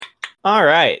All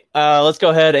right, let's go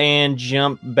ahead and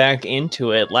jump back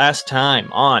into it. Last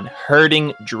time on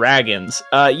Herding Dragons,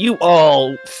 you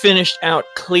all finished out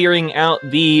clearing out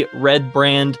the Red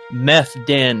Brand meth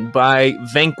den by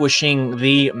vanquishing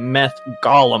the meth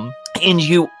golem. And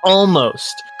you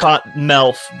almost caught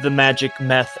Melf, the magic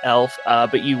meth elf,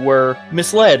 but you were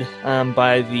misled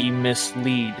by the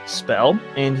mislead spell,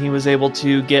 and he was able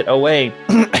to get away.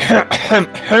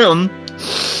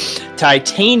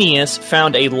 Titanius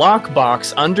found a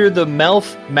lockbox under the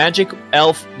Melf magic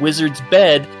elf wizard's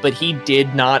bed, but he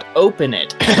did not open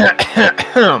it.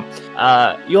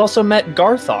 You also met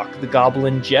Garthok, the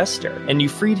goblin jester, and you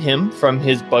freed him from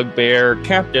his bugbear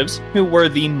captives, who were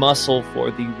the muscle for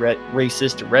the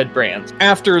racist Red Brands.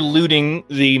 After looting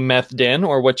the meth den,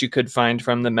 or what you could find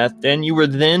from the meth den, you were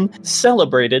then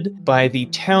celebrated by the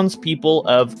townspeople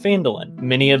of Phandelin.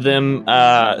 Many of them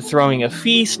throwing a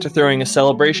feast, throwing a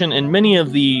celebration, and many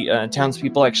of the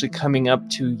townspeople actually coming up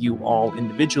to you all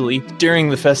individually during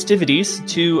the festivities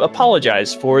to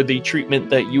apologize for the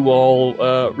treatment that you all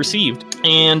received.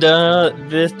 And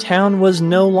the town was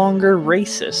no longer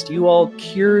racist. You all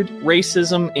cured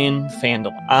racism in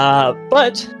Phandelin.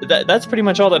 But that's pretty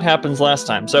much all that happens last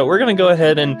time. So we're going to go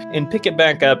ahead and pick it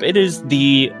back up. It is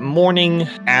the morning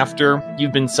after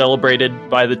you've been celebrated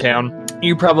by the town.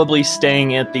 You're probably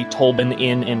staying at the Tolbin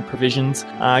Inn and Provisions,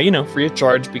 free of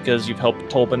charge because you've helped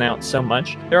Tolbin out so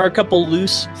much. There are a couple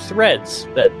loose threads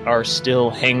that are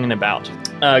still hanging about.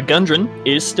 Gundren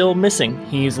is still missing.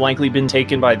 He's likely been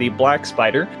taken by the Black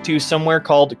Spider to somewhere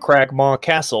called Cragmaw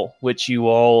Castle, which you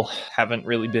all haven't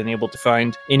really been able to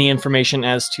find any information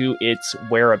as to its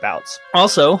whereabouts.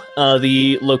 Also,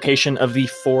 the location of the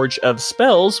Forge of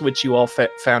Spells, which you all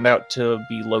found out to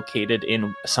be located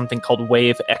in something called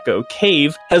Wave Echo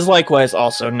Cave, has likewise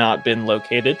also not been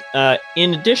located.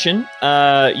 In addition,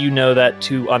 you know that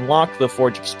to unlock the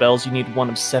Forge of Spells, you need one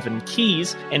of 7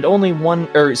 keys, and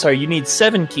you need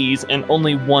 7 keys, and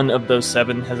only one of those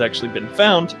 7 has actually been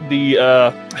found.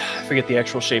 I forget the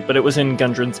actual shape, but it was in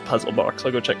Gundren's puzzle box.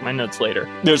 I'll go check my notes later.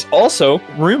 There's also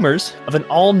rumors of an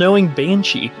all-knowing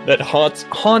banshee that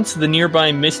haunts the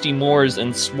nearby misty moors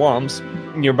and swamps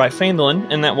nearby Phandelin,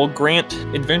 and that will grant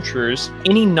adventurers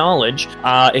any knowledge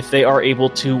if they are able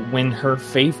to win her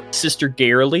favor. Sister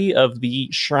Garely of the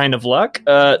Shrine of Luck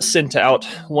sent out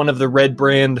one of the Red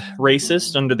Brand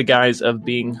racists under the guise of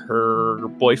being her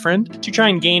boyfriend to try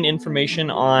and gain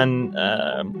information on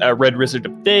a Red Wizard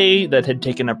of Day that had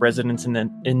taken up residence in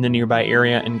the nearby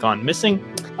area and gone missing,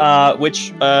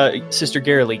 which Sister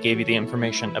Garely gave you the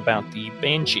information about the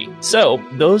Banshee. So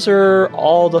those are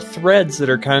all the threads that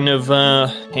are kind of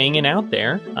hanging out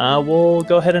there. We'll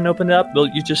go ahead and open it up.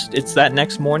 It's that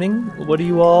next morning. What are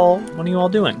you all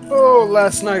doing? Oh,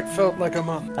 last night felt like a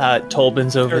month.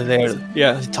 Tolbin's over there.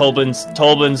 Yeah,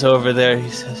 Tolbin's over there. He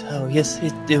says, "Oh yes,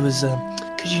 it was.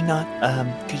 Could you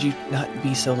not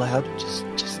be so loud?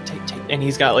 Just take." And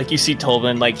he's got, you see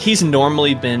Tolbin, he's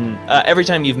normally been, every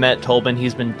time you've met Tolbin,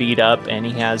 he's been beat up and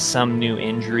he has some new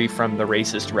injury from the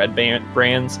racist Red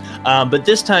Brands. But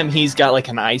this time he's got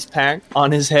an ice pack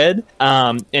on his head.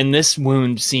 And this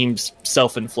wound seems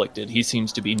self-inflicted. He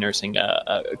seems to be nursing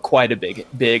quite a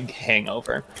big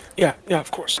hangover. Yeah,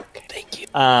 of course. Okay, thank you.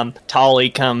 Tolly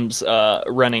comes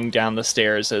running down the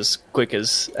stairs as quick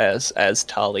as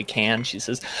Tolly can. She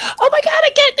says, "Oh my god, I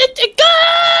get it!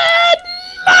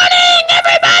 Good morning,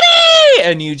 everybody!"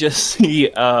 And you just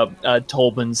see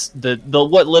Tolbin's the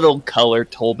what little color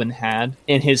Tolbin had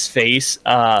in his face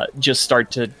just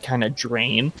start to kind of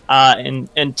drain,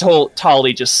 and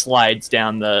Tolly just slides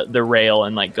down the rail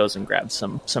and goes and grabs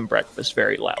some breakfast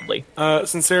very loudly.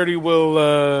 Sincerity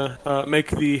will make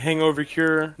the hangover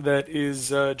cure that is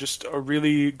just a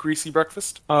really greasy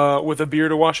breakfast with a beer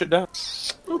to wash it down.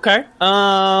 Okay.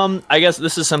 I guess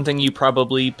this is something you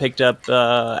probably picked up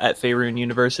at Faerun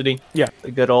University. Yeah.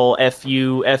 The good old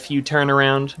FU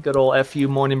turnaround. Good old FU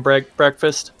morning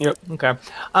breakfast. Yep. Okay.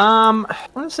 I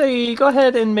want to say go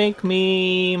ahead and make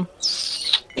me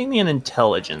an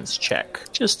intelligence check.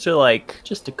 Just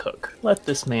to cook. Let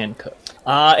this man cook.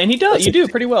 And he does. You do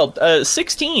pretty well.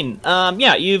 16.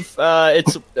 Yeah,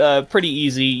 it's pretty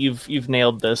easy. You've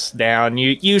nailed this down.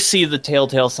 You see the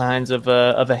telltale signs of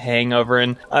a hangover,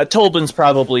 and Tolbin's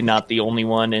probably not the only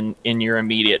one in your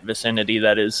immediate vicinity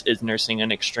that is nursing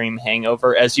an extreme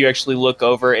hangover. As you actually look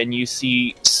over and you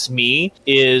see Smee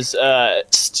is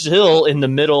still in the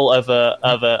middle of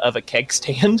a keg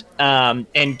stand,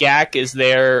 and Gak is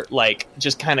there,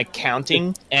 just kind of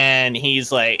counting, and he's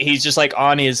just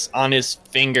on his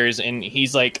fingers, and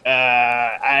he's Gak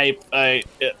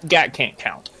can't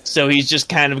count. So he's just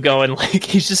kind of going like,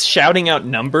 he's just shouting out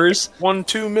numbers. One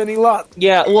too many lot.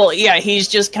 Yeah, well, yeah, he's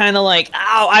just kind of like,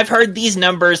 oh, I've heard these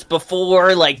numbers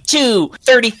before, like 2,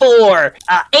 34,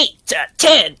 8,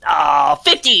 10,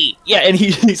 50. Yeah, and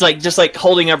he's like, just like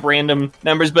holding up random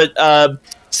numbers, but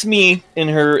Smee in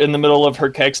the middle of her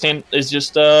keg stand is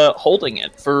just holding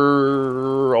it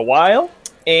for a while.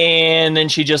 And then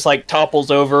she just like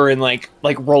topples over and like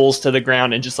rolls to the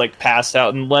ground and just like passed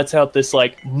out and lets out this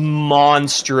like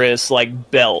monstrous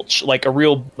like belch, like a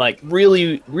real like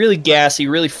really really gassy,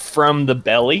 really from the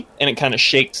belly, and it kind of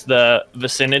shakes the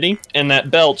vicinity, and that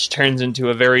belch turns into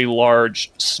a very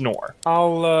large snore.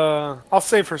 I'll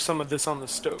save her some of this on the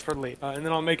stove for late, and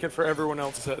then I'll make it for everyone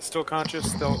else still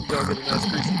conscious. They'll get a nice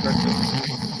greasy breakfast.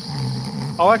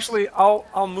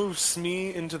 I'll move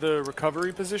Smee into the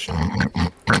recovery position.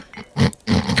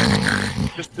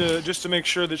 Just to make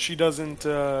sure that she doesn't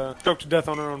choke to death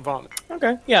on her own vomit.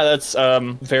 Okay. Yeah, that's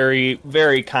very,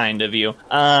 very kind of you.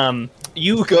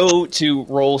 You go to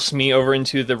roll Smee over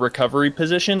into the recovery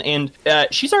position, and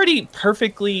she's already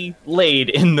perfectly laid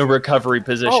in the recovery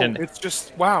position. Oh, it's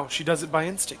just, wow, she does it by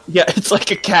instinct. Yeah, it's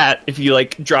like a cat. If you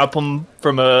like drop them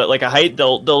from a height,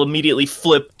 they'll immediately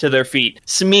flip to their feet.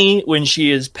 Smee, when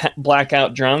she is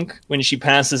blackout drunk, when she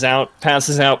passes out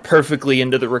perfectly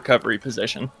into the recovery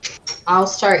position. I'll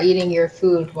start eating your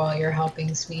food while you're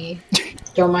helping Smee.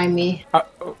 Don't mind me.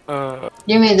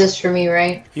 You made this for me,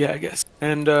 right? Yeah, I guess.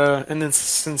 And then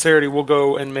sincerity, we'll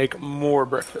go and make more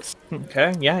breakfast.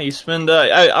 Okay, yeah, you spend.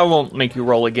 I won't make you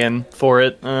roll again for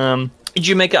it. Did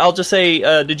you make? I'll just say,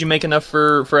 did you make enough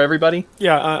for everybody?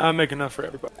 Yeah, I make enough for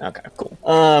everybody. Okay, cool.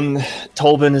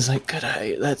 Tolbin is like, could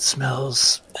I? That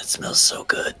smells so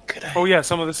good. Could I? Oh yeah,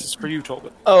 some of this is for you,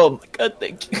 Tolbin. Oh my god,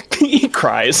 thank you. He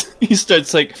cries. He's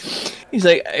like,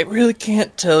 I really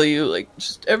can't tell you. Like,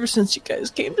 just ever since you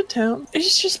guys came to town,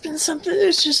 it's just been something.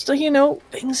 It's just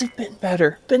things have been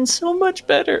better, been so much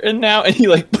better. And now, and he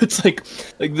like puts like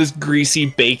this greasy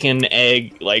bacon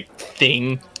egg like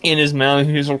thing in his mouth.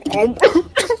 And he's like, oh my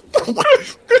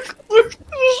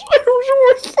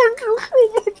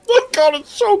god, it's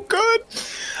so good.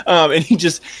 And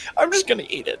I'm just gonna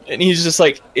eat it. And he's just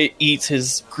like, it eats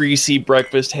his greasy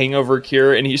breakfast hangover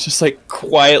cure, and he's just like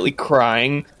quietly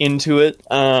crying into it.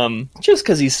 Just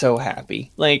because he's so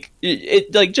happy. Like,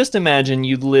 like, just imagine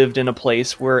you lived in a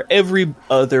place where every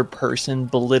other person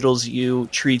belittles you,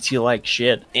 treats you like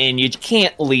shit, and you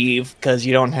can't leave because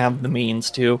you don't have the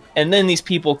means to. And then these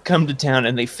people come to town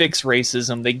and they fix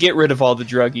racism, they get rid of all the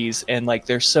druggies, and like,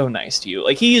 they're so nice to you.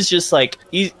 Like, he is just like,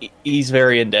 he's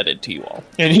very indebted to you all.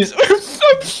 And he's,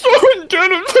 I'm so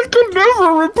indebted, I could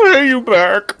never repay you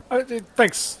back.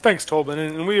 Thanks, Tolbin,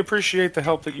 and we appreciate the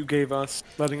help that you gave us,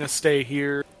 letting us stay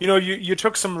here. You know, you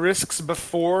took some risks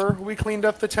before we cleaned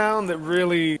up the town that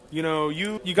really,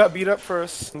 you got beat up for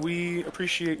us. And we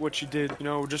appreciate what you did.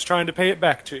 We're just trying to pay it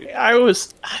back to you. I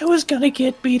was gonna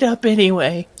get beat up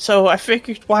anyway, so I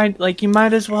figured you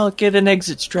might as well get an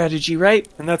exit strategy, right?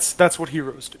 And that's what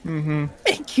heroes do. Mm-hmm.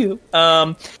 Thank you.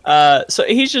 So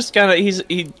he's just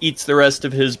he eats the rest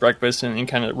of his breakfast and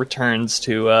kind of returns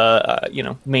to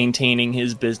maintaining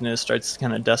his business, starts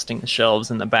kind of dusting the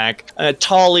shelves in the back.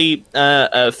 Tolly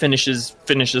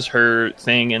finishes her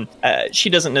thing, and she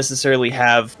doesn't necessarily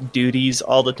have duties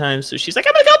all the time, so she's like,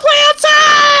 I'm gonna go play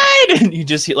outside! And you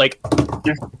just hear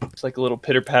it's like a little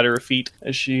pitter-patter of feet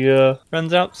as she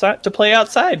runs outside to play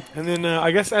outside. And then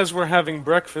I guess as we're having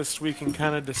breakfast, we can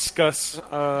kind of discuss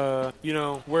where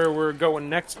we're going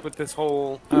next with this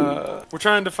whole we're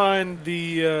trying to find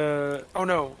the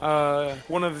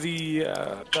one of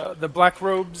the black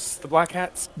robes, the black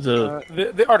hats,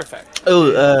 the artifact.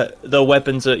 The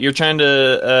weapons. You're trying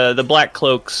to the black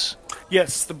cloaks.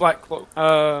 Yes, the black cloak.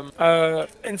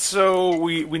 And so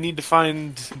we need to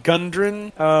find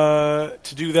Gundren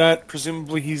to do that.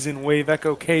 Presumably he's in Wave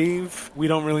Echo Cave. We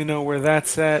don't really know where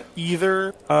that's at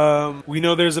either. We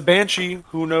know there's a Banshee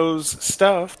who knows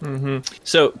stuff. Mm-hmm.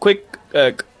 So, quick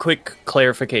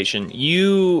clarification.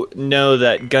 You know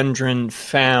that Gundren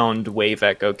found Wave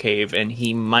Echo Cave and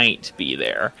he might be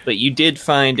there, but you did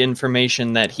find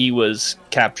information that he was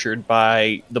captured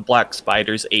by the Black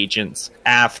Spider's agents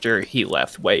after he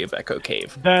left Wave Echo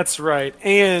Cave. That's right.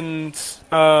 And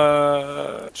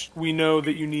we know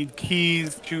that you need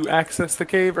keys to access the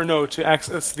cave, to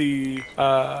access the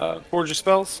Forge of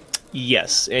Spells.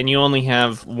 Yes, and you only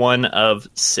have one of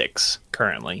 6.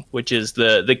 currently, which is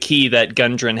the key that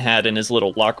Gundren had in his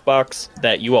little lockbox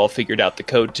that you all figured out the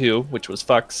code to, which was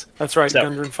Fucks. That's right, So,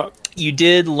 Gundren Fuck. You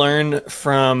did learn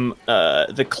from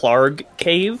the Clarg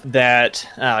cave that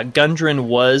Gundren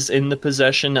was in the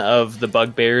possession of the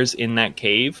bugbears in that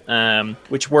cave,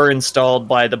 which were installed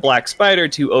by the Black Spider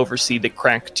to oversee the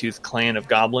Cracktooth clan of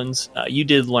goblins. You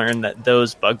did learn that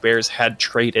those bugbears had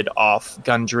traded off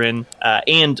Gundren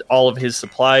and all of his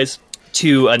supplies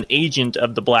to an agent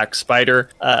of the Black Spider,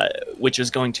 which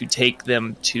is going to take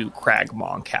them to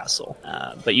Cragmaw Castle.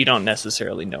 But you don't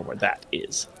necessarily know where that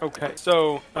is. Okay,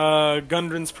 so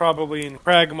Gundren's probably in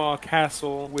Cragmaw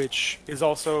Castle, which is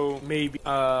also maybe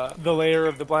the lair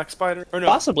of the Black Spider? Or no,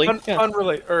 possibly.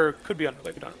 Unrelated, or could be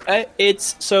unrelated.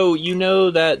 It's so you know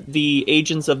that the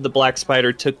agents of the Black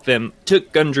Spider took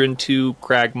Gundren to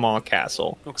Cragmaw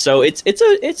Castle. Okay. So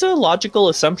it's a logical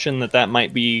assumption that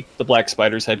might be the Black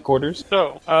Spider's headquarters.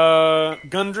 So,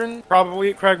 Gundren,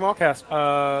 probably at Cragmaw Castle.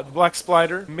 The Black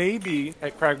Spider, maybe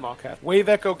at Cragmaw Castle. Wave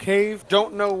Echo Cave,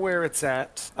 don't know where it's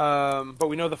at, but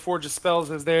we know the Forge of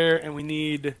Spells is there, and we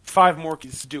need 5 more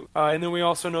keys to do it. And then we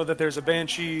also know that there's a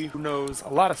Banshee who knows a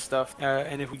lot of stuff,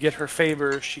 and if we get her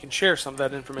favor, she can share some of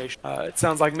that information. It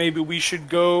sounds like maybe we should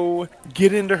go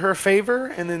get into her favor,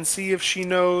 and then see if she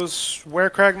knows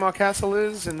where Cragmaw Castle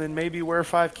is, and then maybe where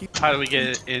 5 keys. How do we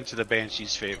get into the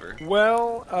Banshee's favor?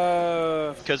 Well,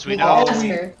 because we know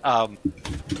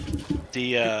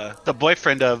the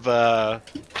boyfriend of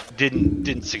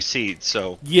didn't succeed.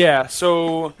 So yeah,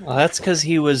 so that's because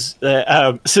he was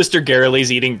Sister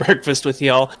Garrely's eating breakfast with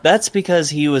y'all. That's because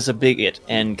he was a bigot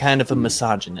and kind of a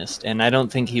misogynist, and I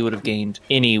don't think he would have gained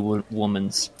any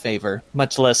woman's favor,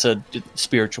 much less a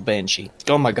spiritual banshee.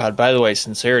 Oh my God! By the way,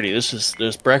 sincerity,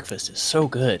 this breakfast is so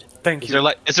good. Thank you.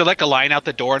 Is there like a line out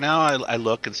the door now? I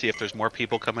look and see if there's more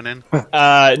people coming in.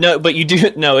 No, but you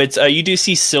do. No, it's you do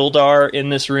see Sildar in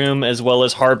this room, as well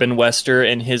as Harbin Wester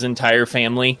and his entire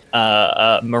family,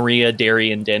 Maria,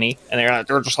 Derry, and Denny, and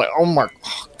they're just like, oh my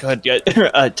God,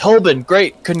 Tolbin,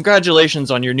 great,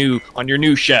 congratulations on your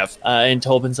new chef. And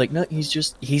Tolbin's like, no,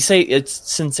 it's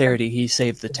sincerity. He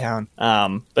saved the town.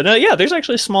 But no, yeah, there's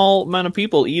actually a small amount of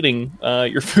people eating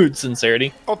your food,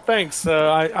 sincerity. Oh, thanks.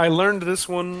 I learned this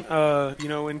one,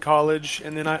 in college,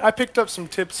 and then I picked up some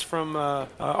tips from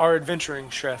our adventuring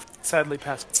chef. Sadly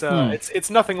passed. It's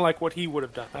nothing like what he would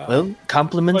have done. Well,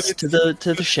 compliments to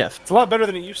the chef. It's a lot better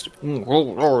than it used to be.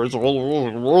 It's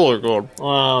really good.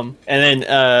 And then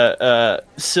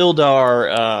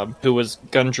Sildar, who was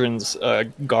Gundren's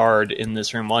guard in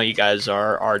this room while you guys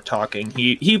are talking,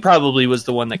 he probably was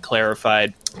the one that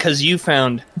clarified, because you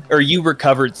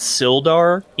recovered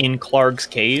Sildar in Clarg's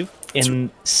cave. And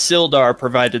Sildar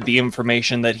provided the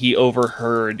information that he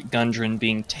overheard Gundren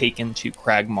being taken to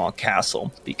Cragmaw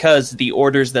Castle, because the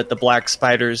orders that the Black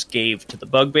Spiders gave to the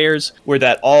bugbears were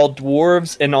that all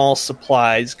dwarves and all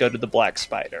supplies go to the Black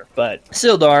Spider. But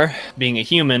Sildar, being a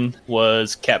human,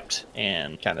 was kept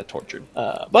and kind of tortured.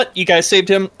 But you guys saved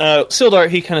him. Sildar,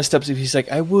 he kind of steps up. He's like,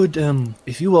 I would,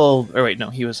 if you all... Or wait, no,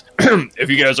 he was... if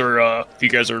you guys are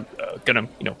gonna,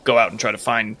 go out and try to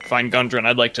find Gundren,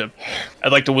 I'd like to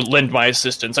lend my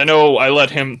assistance. I know I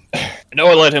let him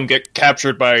get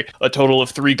captured by a total of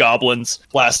 3 goblins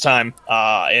last time,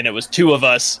 and it was 2 of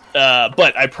us.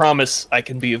 But I promise I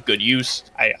can be of good use.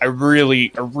 I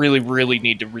really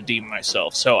need to redeem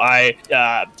myself. So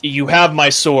you have my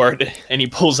sword, and he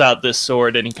pulls out this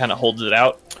sword and he kind of holds it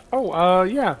out. Oh,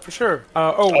 yeah, for sure. We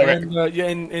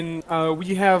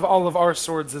have all of our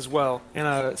swords as well.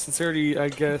 And sincerity, I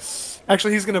guess.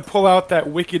 Actually, he's gonna pull out that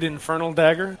wicked infernal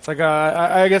dagger. It's like,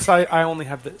 I guess I only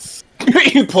have this.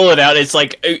 You pull it out, it's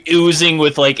like oozing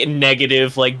with like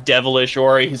negative, like devilish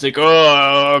aura. He's like,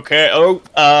 oh, okay.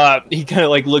 He kind of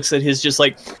like looks at his just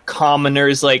like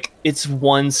commoners, like it's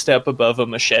one step above a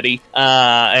machete.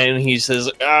 And he says,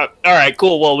 all right,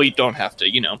 cool. Well, we don't have to,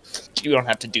 you don't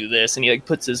have to do this. And he like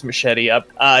puts his machete up.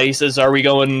 He says, are we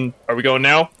going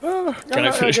now? Can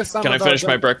I finish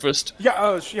my breakfast?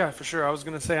 Yeah, yeah, for sure. I was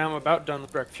gonna say I'm about done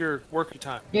with breakfast. Your working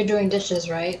time. You're doing dishes,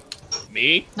 right?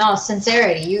 Me? No,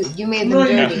 sincerity. You made them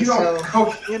dirty,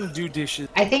 so... And do dishes.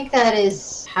 I think that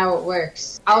is how it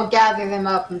works. I'll gather them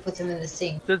up and put them in the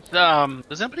sink.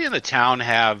 Does anybody in the town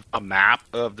have a map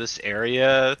of this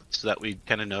area so that we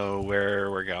kind of know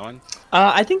where we're going?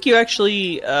 I think you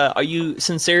actually,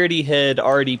 Sincerity had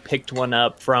already picked one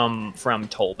up from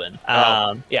Tolbin.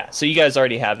 Yeah, so you guys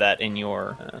already have that in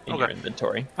your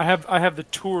inventory. I have the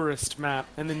tourist map,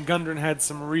 and then Gundren had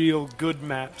some real good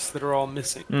maps that are all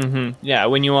missing. Mm-hmm. Yeah,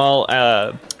 when you all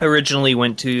originally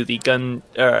went to the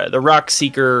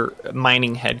Rockseeker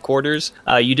mining headquarters,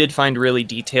 you did find really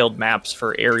detailed maps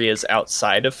for areas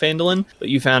outside of Phandelin, but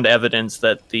you found evidence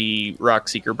that the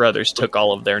Rockseeker brothers took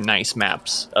all of their nice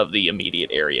maps of the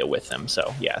immediate area with them.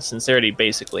 So yeah, Sincerity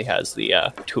basically has the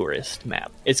tourist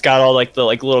map. It's got all like the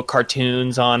little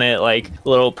cartoons on it, like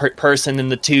little person in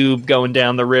the tube going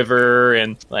down the river,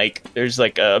 and like there's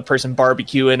like a person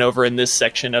barbecuing over in this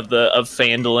section of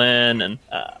Phandelin, and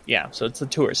yeah, so it's a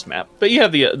tourist map. But you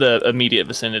have the immediate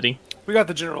vicinity. We got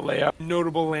the general layout.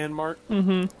 Notable landmark.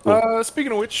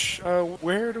 Speaking of which,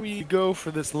 where do we go for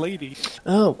this lady?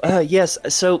 Oh, yes.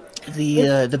 So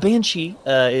the Banshee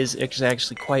is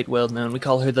actually quite well known. We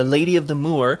call her the Lady of the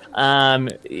Moor.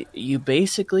 You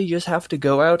basically just have to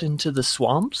go out into the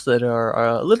swamps that are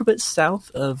a little bit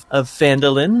south of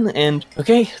Phandelin, and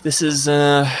okay, this is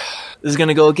going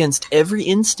to go against every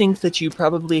instinct that you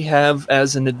probably have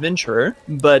as an adventurer,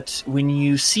 but when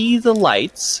you see the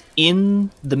lights in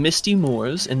the misty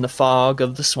moors, in the fog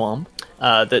of the swamp,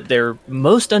 that they're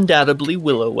most undoubtedly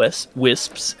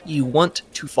will-o-wisps, you want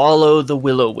to follow the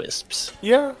will-o-wisps.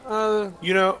 Yeah,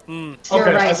 You're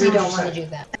okay. right, we don't want to do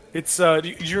that. It's, do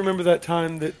you remember that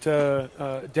time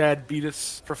that Dad beat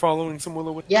us for following some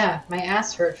will-o-wisp? Yeah, my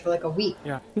ass hurt for like a week.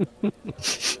 Yeah.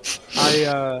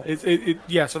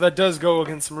 Yeah, so that does go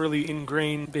against some really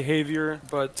ingrained behavior,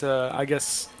 but I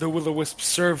guess the will-o-wisp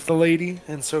served the lady,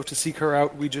 and so to seek her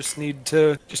out, we just need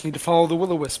to follow the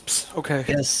will-o-wisps. Okay.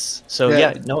 Yes. So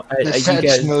yeah, no, The you Satch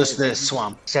guys knows the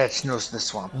swamp. Satch knows the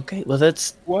swamp. Okay, well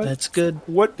that's good.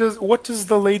 What does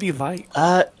the lady like?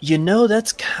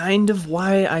 That's kind of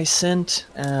why I sent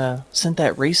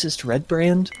that racist red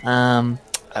brand.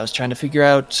 I was trying to figure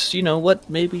out, what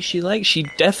maybe she likes. She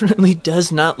definitely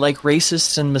does not like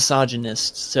racists and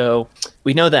misogynists, so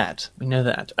we know that.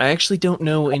 I actually don't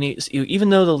know any, even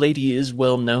though the lady is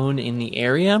well known in the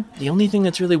area, the only thing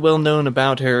that's really well known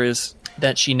about her is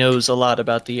that she knows a lot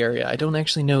about the area. I don't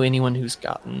actually know anyone who's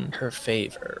gotten her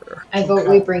favor. I vote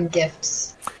we bring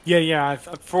gifts. Yeah,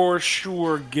 for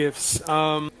sure gifts.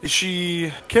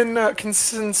 She can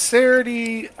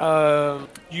Sincerity do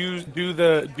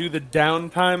the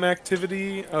downtime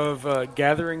activity of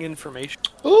gathering information.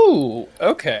 Ooh,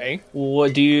 okay.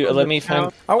 What do you? Let me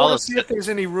find. I want to see if there's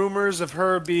any rumors of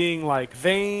her being like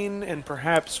vain and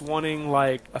perhaps wanting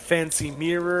like a fancy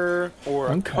mirror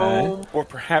or a comb, or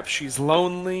perhaps she's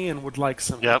lonely and would like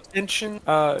some attention.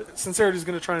 Sincerity's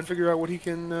gonna try and figure out what he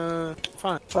can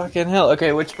find. Fucking hell.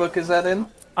 Okay, which book is that in?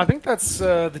 I think that's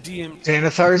the DM.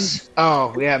 Xanathar's?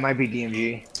 Oh, yeah, it might be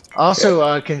DMG.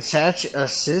 Also, can Satch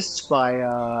assist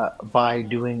by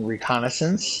doing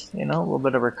reconnaissance? A little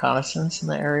bit of reconnaissance in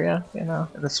the area, in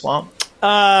the swamp.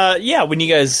 Yeah, when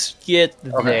you guys get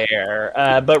there.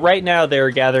 But right now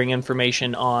they're gathering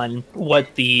information on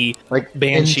what the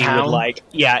Banshee would like.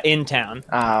 Yeah, in town.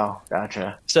 Oh,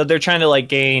 gotcha. So they're trying to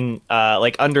gain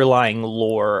underlying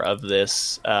lore of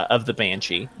this of the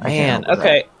Banshee. Man,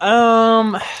 okay.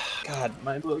 God,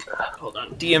 my book. Hold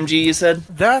on. DMG, you said?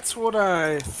 That's what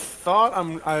I thought.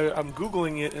 I'm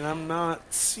googling it and I'm not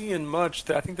seeing much.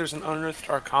 I think there's an unearthed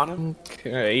arcana.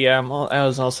 Okay, yeah. I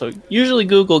was also usually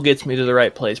Google gets me to the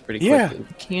right place pretty quickly.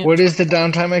 Yeah. What is the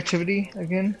downtime activity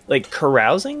again? Like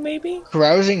carousing, maybe?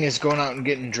 Carousing is going out and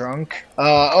getting drunk.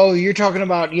 You're talking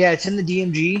about it's in the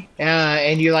DMG,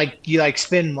 and you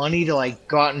spend money to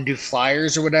go out and do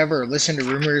flyers or whatever, or listen to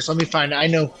rumors. Let me find. I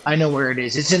know where it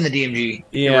is. It's in the DMG.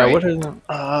 Yeah. Right. What is it?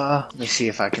 Let me see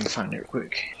if I can find it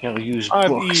quick. I'll use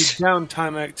books. books.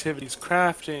 Downtime activities: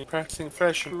 crafting, practicing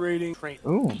fashion, rating, training.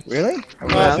 Ooh, really?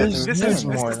 This is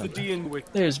the D&D wiki.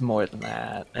 There's more than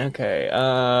that. Okay.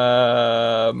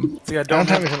 So yeah,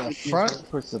 downtime is in the front.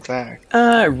 Towards the back.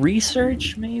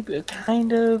 Research, maybe,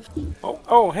 kind of.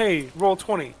 Oh, hey, roll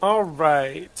 20. All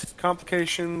right.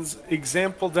 Complications.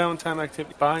 Example downtime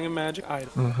activity. Buying a magic item.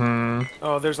 Mm-hmm.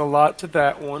 Oh, there's a lot to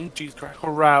that one. Jeez, Christ.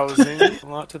 Carousing. A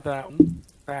lot to that one.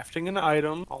 Crafting an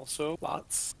item, also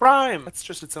lots. Crime. That's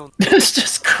just its own. It's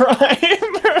just crime.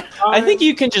 I think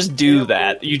you can just do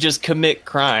that. You just commit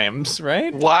crimes,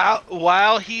 right?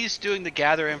 While he's doing the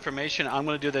gather information, I'm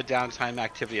going to do the downtime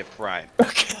activity of crime.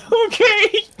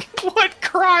 Okay. What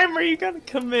crime are you going to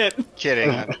commit?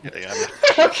 Kidding. I'm kidding.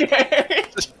 Okay.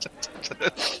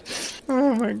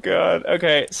 Oh my my god.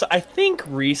 Okay, so I think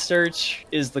research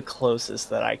is the closest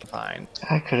that I can find.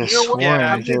 I could have You know what? sworn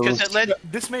Yeah, there was.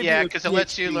 This may yeah, be because it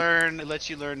lets you learn. It lets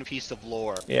you learn a piece of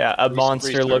lore. Yeah, a monster,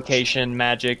 Research. location,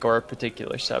 magic, or a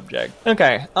particular subject.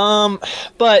 Okay,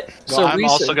 but So I'm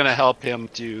also going to help him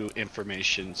do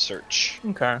information search.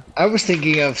 Okay. I was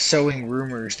thinking of sowing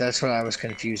rumors. That's what I was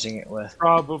confusing it with.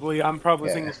 I'm probably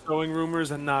Yeah. thinking sowing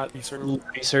rumors and not research.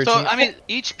 Researching. So, I mean,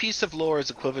 each piece of lore is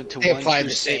equivalent to They one apply true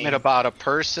the statement same. about a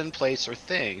person, place, or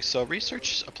thing. So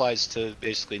research applies to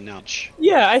basically knowledge.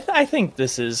 Yeah, I think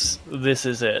this is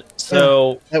it.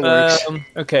 So that works.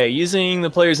 Okay, using the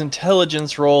player's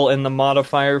intelligence roll and the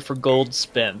modifier for gold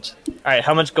spent. All right,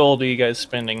 how much gold are you guys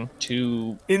spending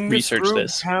to In this research rogue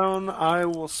this? town, I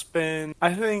will spend.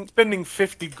 I think spending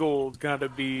 50 gold got to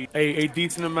be a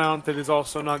decent amount that is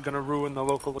also not going to ruin the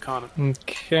local economy.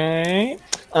 Okay.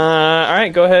 All right,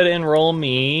 go ahead and roll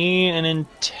me an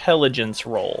intelligence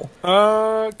roll.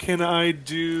 Can I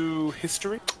do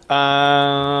history?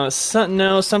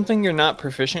 No, something you're not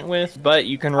proficient with, but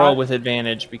you can roll with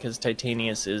advantage because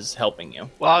Titanius is helping you.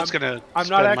 Well, I was going to. I'm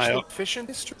not actually proficient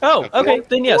in history. Oh, okay,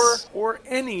 then yes. Or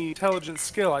any intelligence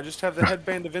skill. I just have the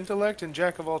headband of intellect and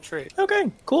jack of all trades.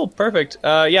 Okay, cool, perfect.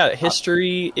 Yeah,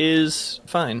 history is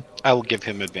fine. I will give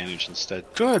him advantage instead.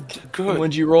 Good.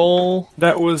 Would you roll?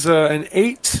 That was an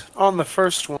 8 on the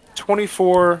first one,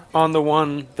 24 on the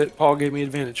one that Paul gave me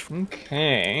advantage for.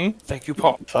 Okay. Thank you,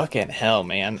 Paul. Fucking hell,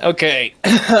 man. Okay.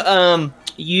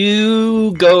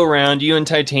 You go around, you and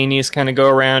Titanius kind of go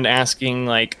around asking,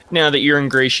 like, now that you're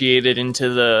ingratiated into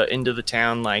the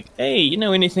town, like, hey, you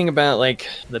know anything about, like,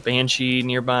 the Banshee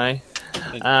nearby?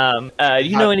 Do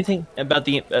you know anything about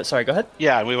the... sorry, go ahead.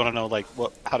 Yeah, we want to know, like,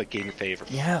 how to gain favor.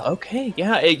 Yeah, okay,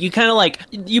 yeah. You kind of, like...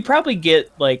 You probably get,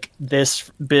 like,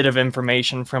 this bit of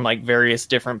information from, like, various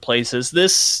different places.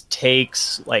 This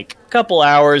takes, like, a couple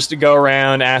hours to go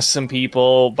around, ask some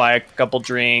people, buy a couple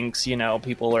drinks, you know,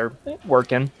 people are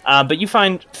working. But you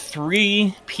find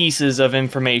 3 pieces of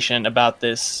information about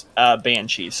this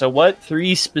Banshee. So what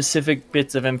 3 specific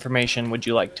bits of information would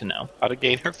you like to know? How to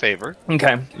gain her favor.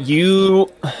 Okay.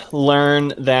 You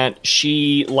learn that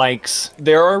she likes...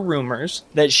 There are rumors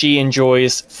that she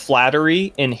enjoys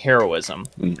flattery and heroism.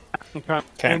 Okay.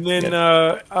 And then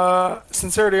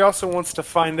Sincerity also wants to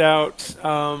find out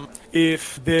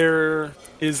if there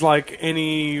is, like,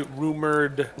 any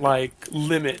rumored, like,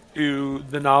 limit to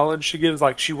the knowledge she gives.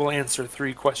 Like, she will answer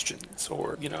 3 questions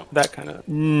or, you know, that kind of...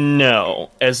 No.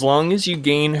 As long as you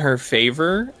gain her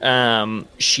favor,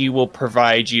 she will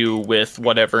provide you with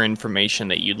whatever information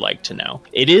that you'd like to know.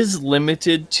 It is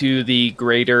limited to the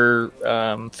greater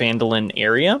Phandelin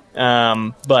area,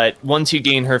 but once you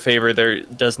gain her favor, there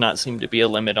does not seem to be a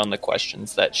limit on the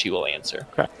questions that she will answer.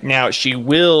 Okay. Now, she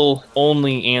will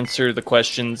only answer the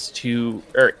questions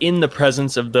in the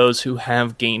presence of those who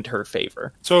have gained her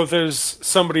favor. So if there's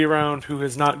somebody around who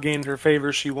has not gained her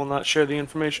favor, she will not share the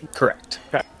information? Correct.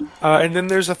 Okay. And then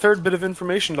there's a third bit of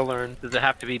information to learn. Does it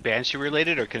have to be Banshee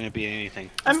related, or can it be anything?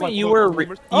 I mean, like you local were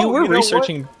rumors. you were You know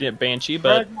researching Banshee,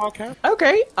 but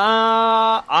okay.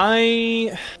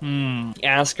 I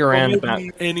ask around about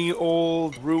any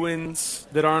old ruins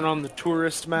that aren't on the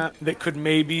tourist map that could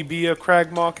maybe be a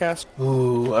Cragmaw Castle.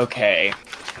 Ooh, okay.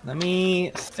 Let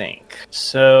me think.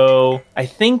 So, I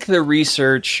think the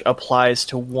research applies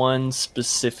to one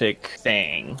specific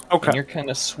thing. Okay. And you're kind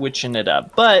of switching it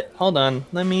up. But, hold on.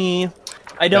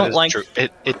 I don't like... True.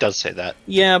 It does say that.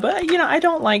 Yeah, but, you know, I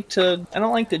don't like to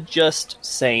just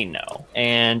say no.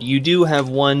 And you do have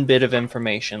one bit of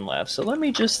information left. So let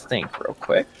me just think real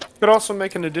quick. Could also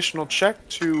make an additional check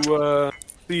to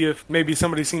see if maybe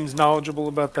somebody seems knowledgeable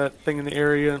about that thing in the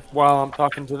area while I'm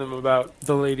talking to them about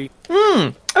the lady.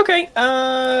 Okay,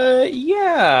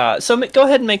 yeah. So go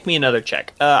ahead and make me another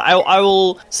check. I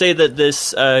will say that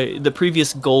this, the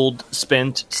previous gold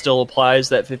spent still applies,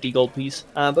 that 50 gold piece,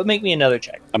 but make me another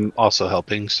check. I'm also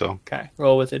helping, so... Okay.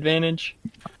 Roll with advantage.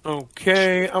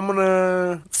 Okay, I'm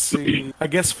gonna... Let's see. I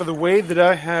guess for the way that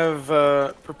I have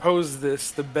proposed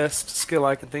this, the best skill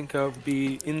I can think of would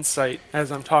be insight,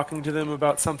 as I'm talking to them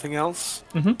about something else,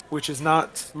 which is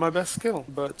not my best skill,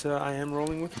 but I am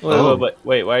rolling with it.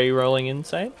 Wait, why are you rolling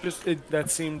insight? Just that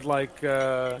seemed like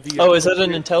the... is that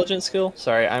an intelligence skill?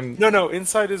 Sorry, I'm... No,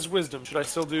 insight is wisdom. Should I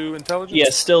still do intelligence? Yeah,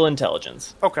 still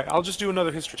intelligence. Okay, I'll just do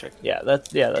another history check. Yeah,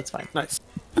 that's fine. Nice.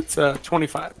 It's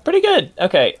 25. Pretty good.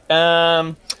 Okay.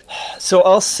 So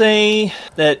I'll say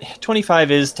that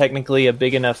 25 is technically a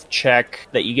big enough check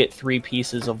that you get 3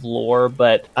 pieces of lore,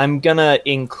 but I'm gonna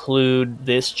include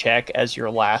this check as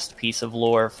your last piece of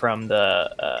lore from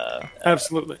the...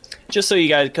 Absolutely. Just so you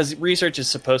guys, because research is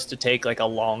supposed to take like a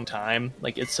long time.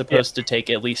 Like it's supposed to take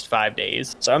at least 5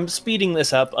 days. So I'm speeding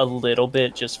this up a little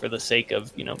bit just for the sake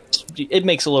of, it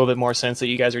makes a little bit more sense that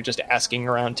you guys are just asking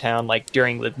around town like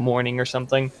during the morning or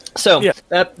something. So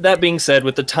that being said,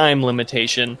 with the time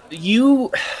limitation,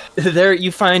 you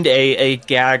find a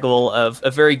gaggle of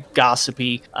a very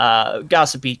gossipy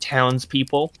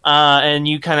townspeople, and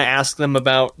you kind of ask them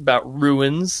about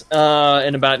ruins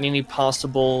and about any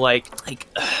possible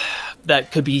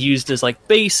that could be used as like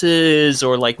bases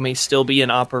or like may still be in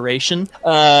operation.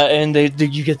 And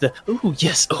you get the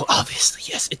obviously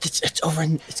yes, it's over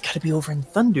in, it's got to be over in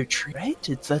Thunder Tree, right?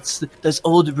 That's those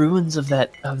old ruins of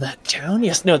that town.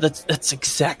 Yes, no, that's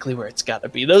exactly where it's got to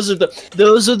be. Those are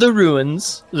the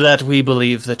ruins that we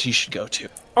believe that you should go to.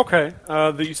 Okay,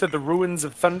 you said the ruins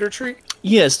of Thunder Tree?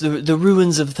 Yes, the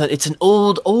ruins of it's an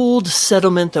old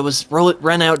settlement that was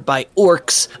run out by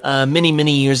orcs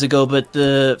many years ago.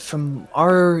 But from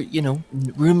our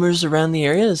rumors around the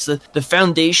area is the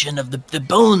foundation of the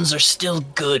bones are still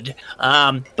good.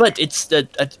 But it's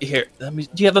here. Do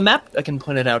you have a map? I can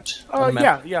point it out.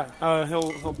 Yeah.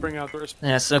 He'll bring out the rest.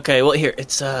 Yes. Okay. Well, here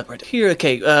it's right here.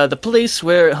 Okay. The place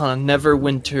where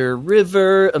Neverwinter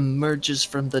River emerges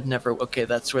from the Never. Okay,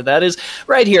 that's where that is.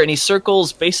 Right here, and he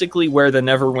circles basically where the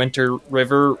Neverwinter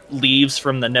River leaves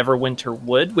from the Neverwinter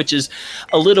Wood, which is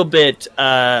a little bit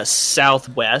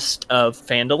southwest of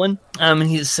Phandelin. And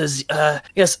he says,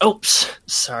 yes, oops,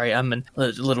 sorry, I'm a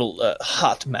little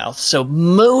hot mouth. So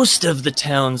most of the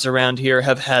towns around here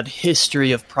have had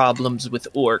history of problems with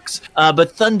orcs,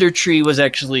 but Thunder Tree was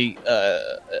actually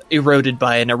eroded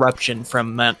by an eruption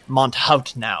from Mount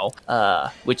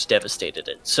Houtnau, which devastated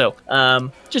it. So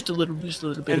just a little bit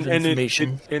of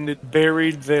information. It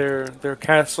buried their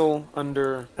castle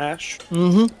under ash.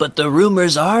 Mm-hmm. But the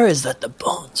rumors is that the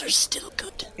bones are still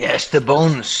good. Yes, the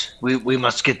bones. We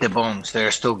must get the bones.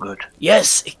 They're still good.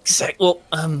 Yes, exactly. Well,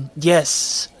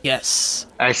 yes.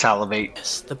 I salivate.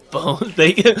 Yes, the bones.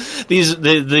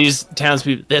 These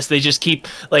townspeople. Yes, they just keep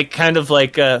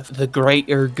the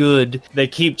greater good. They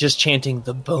keep just chanting,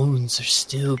 "The bones are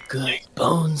still good.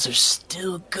 Bones are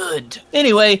still good."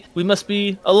 Anyway, we must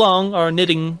be along. Our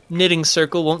knitting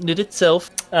circle won't knit itself.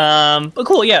 But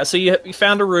cool. Yeah. So you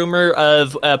found a rumor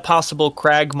of a possible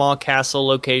Cragmaw Castle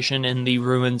location in the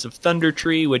ruins of Thunder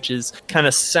Tree, which is kind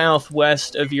of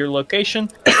southwest of your location,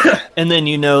 and then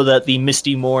you know that the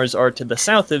Misty Moors are to the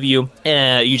south of you.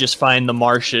 You just find the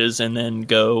marshes and then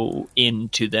go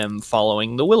into them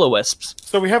following the Will-O-Wisps.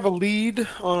 So we have a lead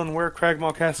on where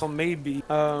Cragmaw Castle may be.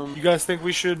 You guys think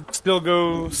we should still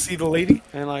go see the lady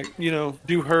and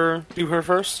do her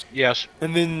first? Yes.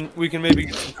 And then we can maybe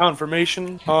get some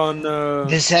confirmation on...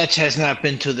 The Satch has not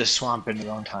been to the swamp in a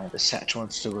long time. The Satch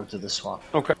wants to go to the swamp.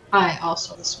 Okay. I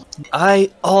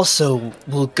also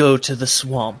will go to the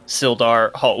swamp,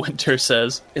 Sildar Hallwinter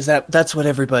says. That's what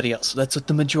everybody else, that's what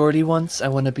the majority wants? I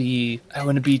want to be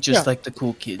just like the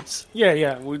cool kids.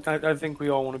 Yeah. I think we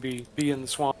all want to be in the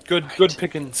swamp. Good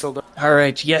picking, Sildar.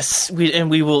 Alright, yes, we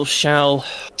shall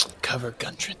cover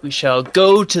Gundren. We shall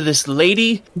go to this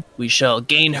lady, we shall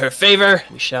gain her favor,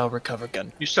 we shall recover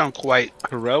Gundren. You sound quite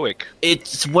heroic.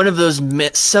 It's one of those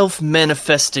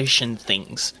self-manifestation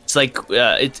things. It's like,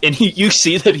 you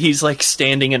see that he's like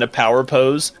standing in a power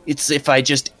pose. It's if I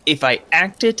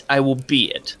act it, I will be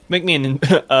it. Make me an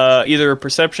either a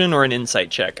perception or an insight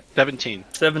check.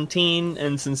 17,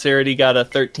 and Sincerity got a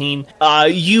 13.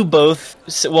 You both,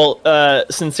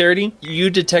 Sincerity, you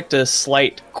detect a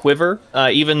slight quiver,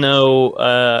 even though,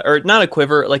 or not a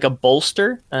quiver, like a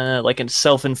bolster, like a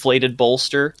self-inflated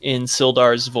bolster in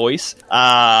Sildar's voice.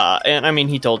 And I mean,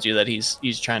 he told you that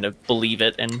he's trying to believe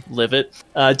it and live it.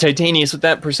 Titanius, with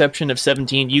that perception of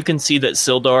 17, you can see that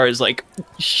Sildar is like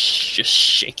just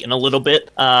shaking a little bit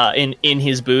in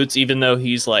his boots, even though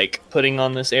he's like putting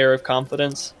on this air of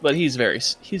confidence. But he's scared.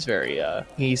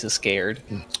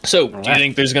 So, do you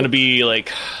think there's going to be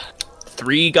like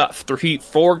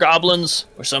 4 goblins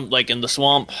or something like in the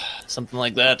swamp, something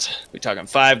like that? We talking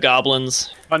 5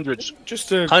 goblins? Hundreds.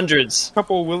 Just a Hundreds.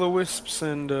 couple will-o-wisps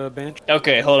and banshee.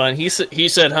 Okay, hold on. He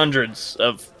said hundreds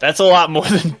of. That's a lot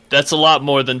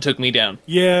more than took me down.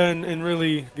 Yeah, and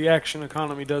really, the action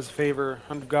economy does favor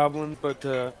 100 goblins, but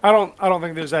I don't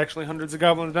think there's actually hundreds of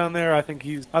goblins down there. I think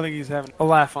he's having a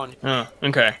laugh on you. Oh,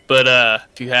 okay. But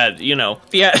if you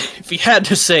had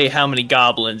to say how many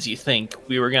goblins you think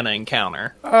we were gonna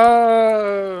encounter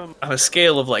on a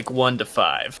scale of like 1 to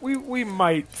 5, we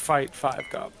might fight 5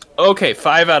 goblins. Okay,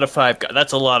 5 out of 5.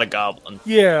 That's a lot of goblins.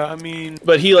 Yeah, I mean...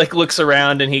 But he, like, looks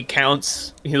around and he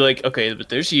counts. He, like, okay, but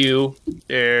there's you.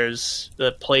 There's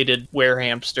the plated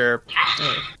were-hamster.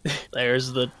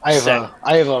 There's the... I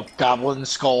have a goblin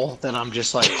skull that I'm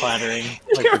just, like, clattering,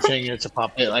 like pretending it's a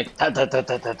puppet, like,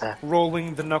 ta-ta-ta-ta-ta-ta.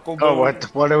 Rolling the knuckle bone. Oh,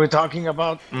 what are we talking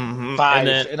about? Mm-hmm. 5.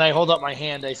 And I hold up my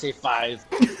hand, I say 5.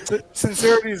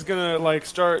 Sincerity is gonna, like,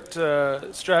 start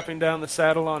strapping down the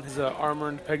saddle on his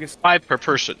armored Pegasus. 5 per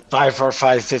person. 5 for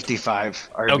 555.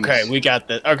 Arby's. Okay, we got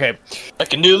this. Okay, I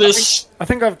can do this. I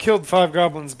think I've killed 5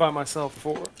 goblins by myself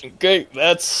before. Okay,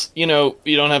 that's, you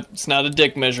don't have, it's not a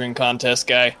dick measuring contest,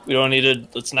 guy. We don't need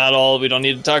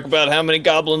to talk about how many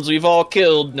goblins we've all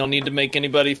killed. No need to make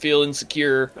anybody feel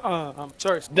insecure. I'm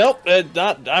sorry. Nope, I'm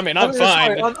fine.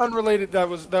 Sorry, unrelated, that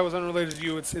was unrelated to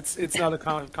you. It's not a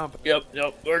competition.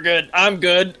 Yep, we're good. I'm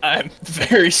good. I'm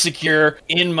very secure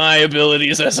in my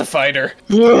abilities as a fighter.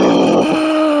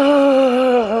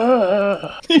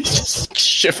 He's just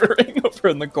shivering over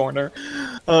in the corner.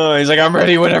 He's like, I'm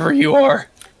ready whenever you are.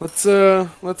 Let's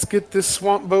get this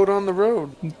swamp boat on the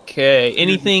road. Okay.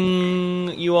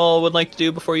 Anything you all would like to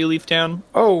do before you leave town?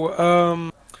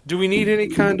 Do we need any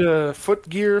kind of foot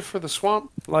gear for the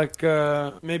swamp? Like,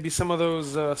 maybe some of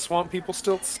those swamp people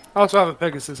stilts? I also have a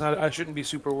Pegasus. I shouldn't be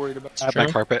super worried about that. My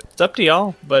carpet. It's up to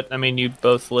y'all, but, you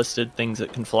both listed things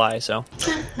that can fly, so.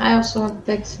 I also have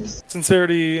Pegasus.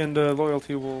 Sincerity and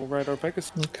loyalty will ride our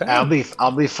Pegasus. Okay. I'll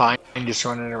be fine just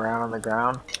running around on the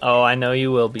ground. Oh, I know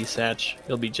you will be, Satch.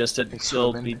 You'll be just at home.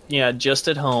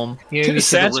 You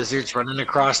see the lizards running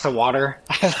across the water?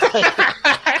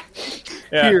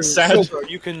 Yeah, Here, Satch. Silver,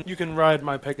 you can ride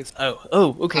my Pegasus.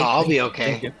 Oh, okay. Oh, I'll be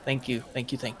okay. Thank you.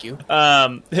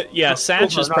 Yeah,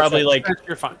 Satch is probably like,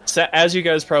 You're fine. as you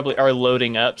guys probably are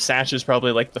loading up, Satch is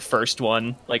probably like the first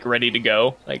one, like ready to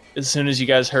go. Like as soon as you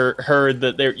guys heard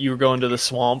that you were going to the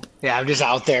swamp. Yeah, I'm just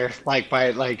out there, I've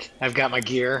got my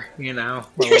gear,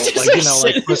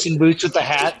 like Puss in Boots with the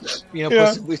hat, Puss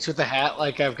in Boots with the hat,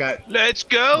 like I've got. Let's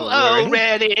go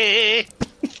already.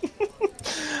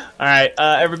 All right,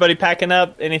 everybody packing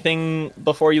up. Anything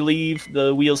before you leave?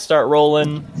 The wheels start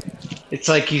rolling. It's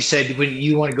like you said when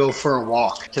you want to go for a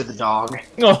walk to the dog.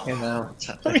 Oh.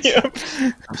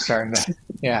 I'm starting to,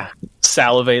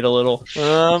 salivate a little.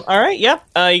 All right, yeah.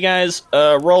 You guys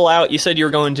roll out. You said you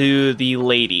were going to the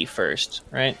lady first,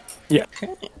 right? Yeah.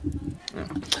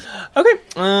 Okay.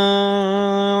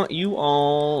 You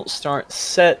all start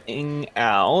setting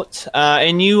out,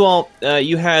 and you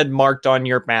had marked on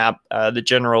your map the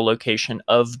general location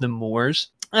of the moors.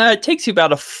 It takes you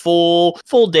about a full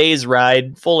day's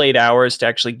ride, full 8 hours to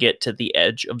actually get to the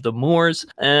edge of the moors.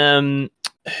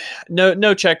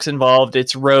 No checks involved.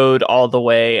 It's road all the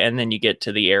way, and then you get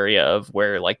to the area of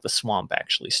where like the swamp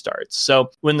actually starts. So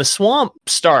when the swamp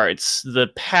starts, the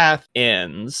path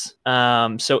ends.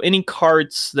 So any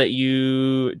carts that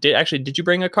you did you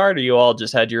bring a cart, or you all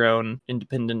just had your own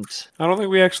independent? I don't think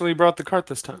we actually brought the cart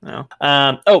this time. No.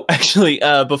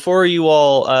 Before you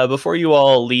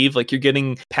all leave, like you're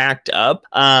getting packed up,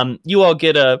 you all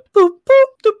get a boop boop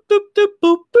doop doop doop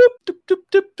boop boop doop doop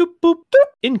doop doop boop doop.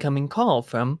 Incoming call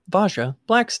from Vajra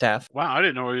Blackstaff. Wow, I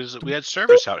didn't know we had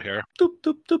service out here. Doop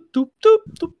doop doop doop doop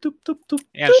doop doop doop doop.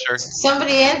 Answer.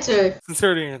 Somebody answer.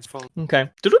 Sincerity answer phone. Okay.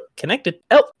 Doop, connected.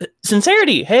 Oh,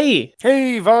 Sincerity. Hey,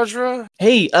 Vajra.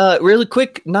 Hey, really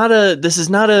quick, this is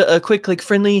not a quick, like,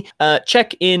 friendly,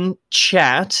 check-in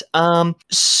chat.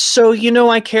 So,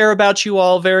 I care about you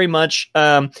all very much.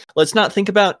 Let's not think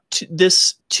about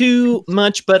this too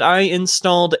much, but I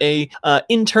installed a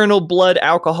internal blood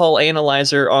alcohol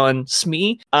analyzer on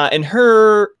Smee, and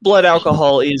her blood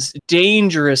alcohol is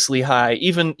dangerously high,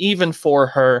 even for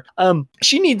her.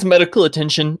 She needs medical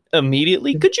attention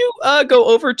immediately. Could you go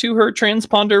over to her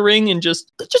transponder ring and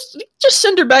just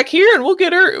send her back here, and we'll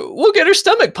get her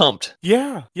stomach pumped.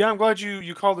 Yeah. I'm glad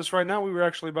you called us right now. We were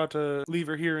actually about to leave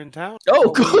her here in town.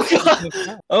 Oh, cool.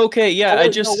 Okay, yeah.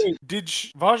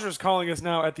 Vajra's calling us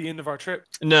now at the end of our trip.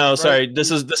 No, right? Sorry. This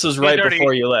is right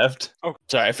before you left. Oh,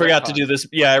 sorry, I forgot to do this.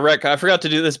 Yeah, I forgot to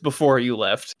do this before you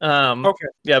left. Okay.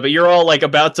 Yeah, but you're all like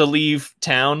about to leave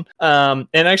town. And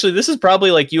actually, this is probably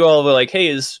like you all were like, "Hey,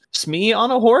 is Smee on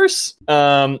a horse?"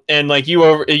 And like you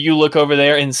you look over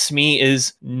there, and Smee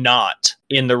is not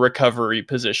in the recovery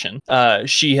position.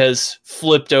 She has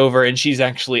flipped over, and she's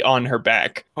actually on her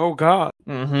back. Oh God.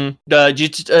 Mm-hmm.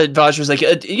 Vajra's like,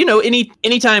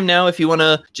 anytime now, if you want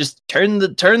to just turn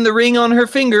the ring on her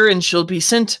finger, and she'll be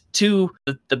sent to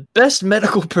the best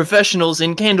medical professionals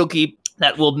in Candlekeep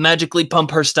that will magically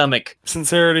pump her stomach.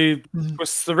 Sincerity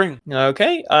twists the ring.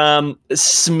 Okay.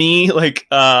 Smee twists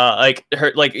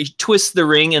the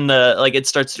ring, and it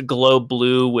starts to glow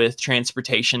blue with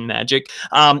transportation magic.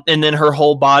 And then her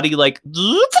whole body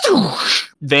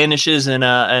vanishes in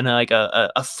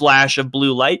a flash of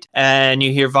blue light, and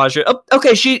you hear Vajra. Oh,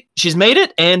 okay, she's made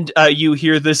it, and you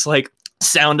hear this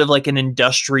sound of an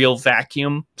industrial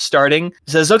vacuum starting. It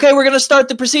says, okay, we're gonna start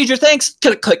the procedure, thanks.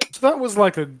 Click. So that was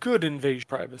a good invasion of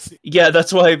privacy. Yeah,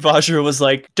 that's why Vajra was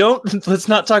let's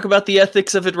not talk about the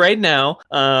ethics of it right now.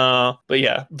 But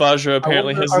yeah, Vajra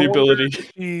apparently has the ability.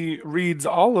 If he reads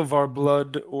all of our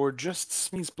blood or just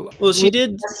Smee's blood. Well, she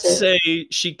did say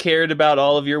she cared about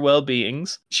all of your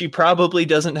well-beings. She probably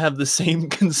doesn't have the same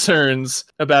concerns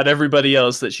about everybody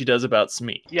else that she does about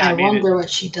Smee. Yeah, I wonder what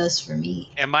she does for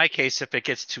me. In my case, if it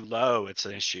gets too low, it's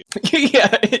an issue.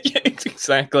 Yeah,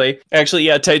 exactly. Actually,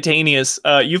 yeah, Titanius,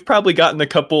 you've probably gotten a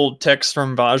couple texts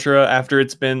from Vajra after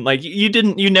it's been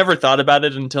you never thought about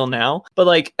it until now,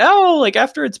 but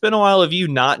after it's been a while of you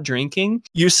not drinking,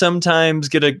 you sometimes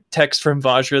get a text from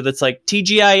Vajra that's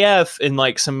TGIF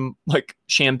and some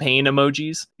champagne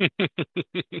emojis.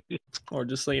 Or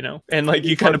just and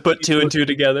you kind of put two and two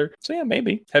together. So yeah,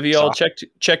 maybe. Have you all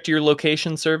checked your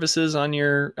location services on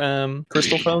your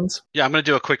crystal phones? Yeah, I'm gonna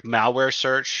do a quick malware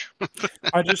search.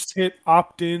 I just hit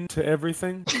opt in to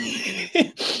everything.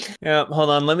 Yeah, hold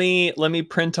on. Let me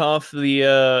print off the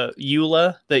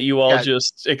EULA that you all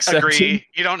just accepted. Agree.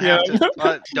 You don't have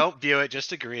to. Don't view it.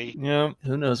 Just agree. Yeah.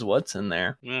 Who knows what's in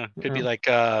there? Yeah. Could be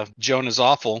Joan is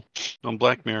Awful on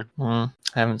Black Mirror.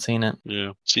 Haven't seen it.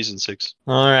 Yeah. Season 6.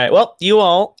 All right. Well, you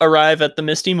all arrive at the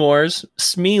Misty Moors,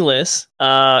 Smeeless,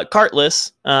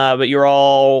 cartless, but you're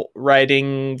all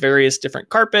riding various different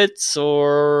carpets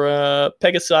or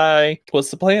Pegasi. What's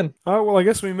the plan? Well, I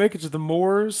guess we make it to the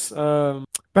moors.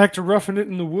 Back to roughing it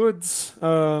in the woods.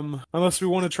 Unless we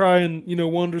want to try and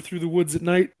wander through the woods at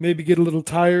night. Maybe get a little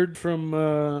tired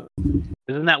from.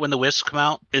 Isn't that when the wisps come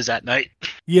out? Is at night?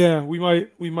 Yeah, we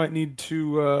might need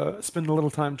to spend a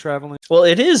little time traveling. Well,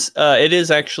 it is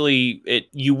actually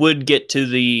you would get to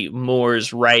the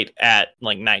moors right at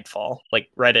nightfall,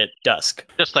 right at dusk,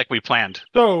 just like we planned.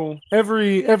 So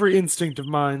every instinct of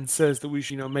mine says that we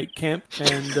should make camp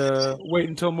and wait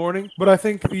until morning. But I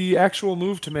think the actual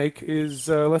move to make is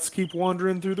let's keep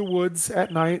wandering through the woods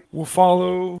at night. We'll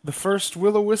follow the first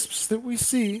will-o-wisps that we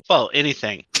see. Well,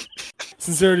 anything.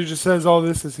 Sincerity just says all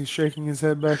this as he's shaking his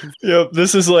head back and forth. Yep,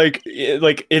 this is like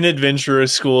in Adventurer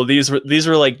School. These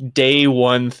were day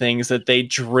one things that they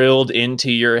drilled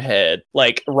into your head.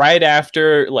 Right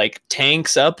after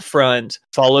tanks up front,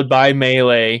 followed by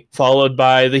melee, followed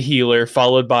by the healer,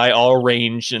 followed by all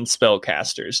ranged and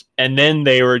spellcasters. And then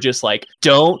they were just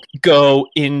don't go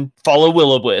in, follow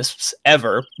will-o-wisps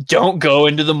ever. Don't go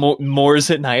into the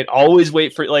moors at night. Always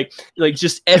wait for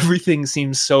just everything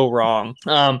seems so wrong.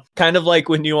 Kind of like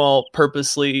when you all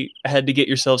purposely had to get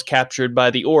yourselves captured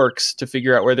by the orcs to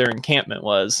figure out where their encampment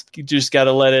was. You just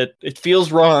gotta let it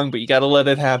feels wrong, but you gotta let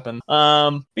it happen.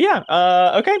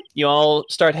 Okay. You all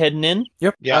start heading in?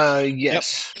 Yep.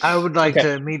 Yes. Yep. I would like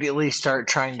to immediately start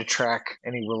trying to track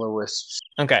any will-o-wisps.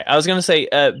 Okay, I was gonna say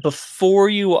before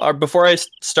I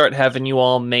start having you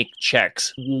all make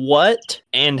checks, what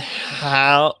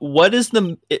is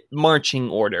the marching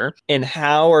order, and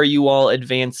how are you all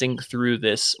advancing through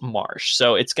this marsh?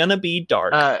 So it's gonna be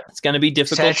dark. It's gonna be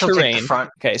difficult terrain.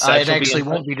 Okay, so it actually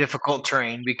won't be difficult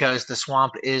terrain because the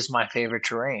swamp is my favorite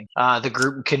terrain. The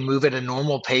group can move at a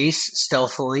normal pace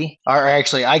stealthily, or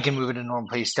actually, I can move at a normal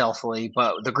pace stealthily,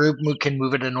 but the group can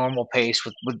move at a normal pace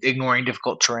with ignoring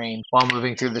difficult terrain while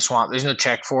moving through the swamp. There's no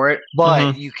check for it,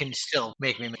 but you can still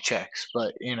make me make checks.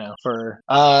 But I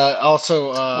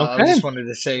just wanted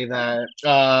to say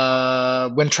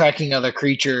that when tracking other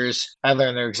creatures, I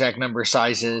learn their exact number,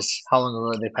 sizes, how long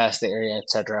ago they passed the area,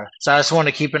 etc. So I just want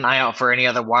to keep an eye out for any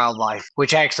other wildlife,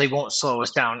 which actually won't slow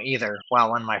us down either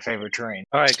while in my favorite terrain.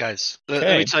 All right, guys.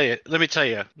 Let me tell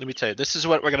you. This is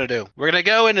what we're gonna do. We're gonna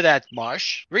go into that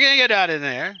marsh. We're gonna get out in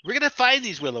there. We're gonna find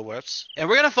these will-o-wisps, and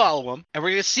we're gonna follow them, and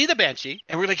we're gonna see the banshee,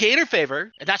 and we're gonna gain her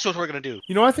favor, and that's what we're gonna do.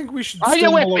 I think we should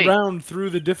stumble around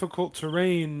through the difficult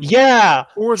terrain. Yeah.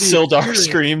 Or the Sildar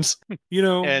screams.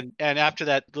 And after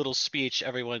that little speech,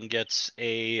 everyone gets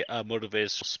a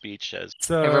motivational speech each says.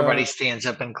 Everybody stands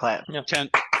up and clap. Yep. 10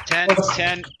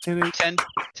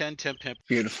 pimp.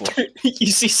 Beautiful.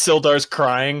 You see Sildar's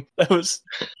crying.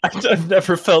 I've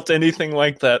never felt anything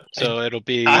like that. So it'll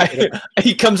be.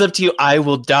 He comes up to you. I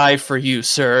will die for you,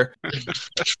 sir.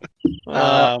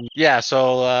 Yeah.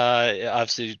 So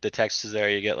obviously the text is there.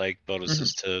 You get like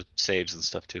bonuses to saves and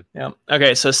stuff too. Yeah.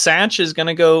 Okay. So Satch is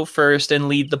gonna go first and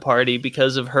lead the party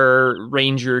because of her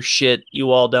ranger shit.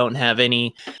 You all don't have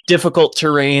any difficult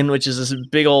terrain, which is this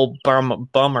big old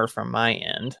bummer from my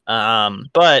end.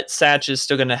 But Satch is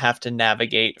still gonna have to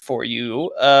navigate for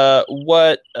you. How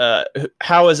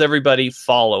is everybody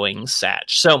following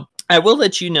Satch? So I will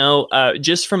let you know,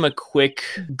 just from a quick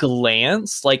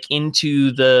glance, like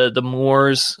into the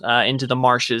moors, into the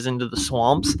marshes, into the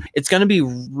swamps, it's going to be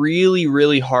really,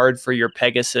 really hard for your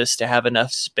Pegasus to have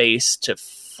enough space to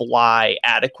fly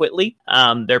adequately.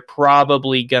 They're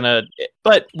probably gonna,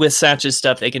 but with Satch's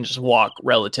stuff, they can just walk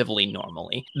relatively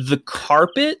normally. The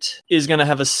carpet is gonna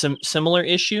have a similar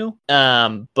issue,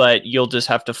 but you'll just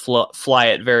have to fly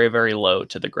it very, very low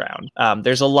to the ground.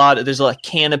 There's a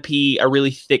canopy, a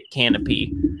really thick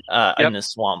canopy in this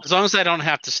swamp. As long as I don't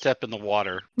have to step in the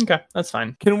water. Okay, that's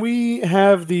fine. Can we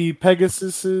have the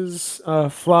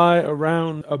Pegasuses fly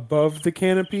around above the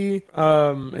canopy,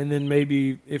 and then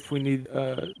maybe if we need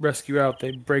rescue out,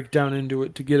 they break down into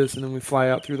it to get us, and then we fly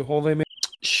out through the hole they made?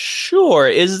 Sure.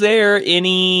 Is there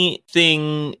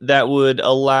anything that would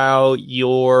allow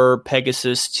your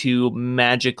Pegasus to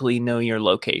magically know your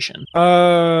location?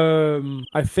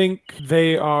 I think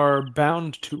they are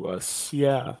bound to us.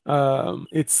 Yeah.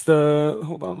 It's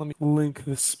hold on. Let me link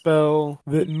the spell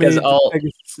that made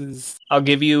the Pegasuses. I'll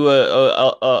give you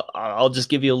I'll just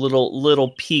give you a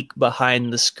little peek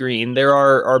behind the screen. There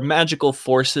are magical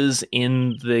forces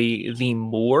in the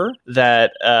moor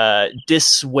that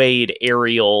dissuade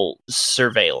aerial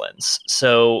surveillance.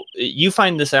 So you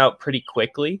find this out pretty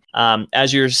quickly.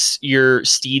 As your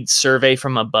steeds survey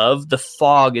from above, the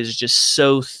fog is just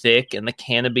so thick and the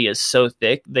canopy is so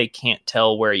thick they can't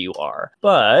tell where you are.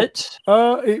 But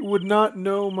it would not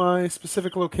know my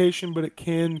specific location, but it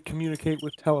can communicate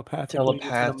with telepathically.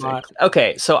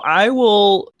 Okay, so I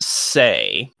will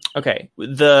say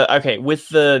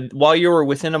while you were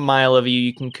within a mile of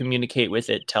you can communicate with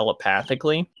it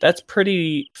telepathically. That's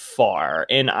pretty far,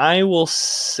 and I will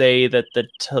say that the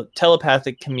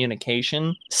telepathic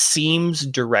communication seems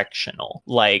directional,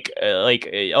 like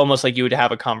almost like you would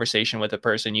have a conversation with a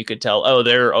person. You could tell, oh,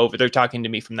 they're talking to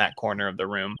me from that corner of the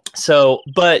room. So,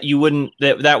 but you wouldn't,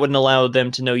 that wouldn't allow them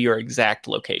to know your exact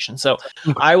location. So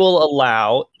I will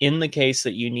allow, in the case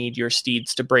that you need your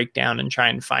steeds to break down and try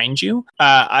and find you,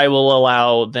 I will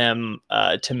allow them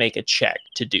to make a check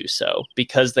to do so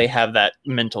because they have that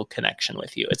mental connection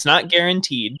with you. It's not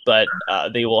guaranteed, but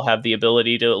they will have the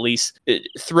ability to at least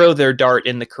throw their dart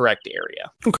in the correct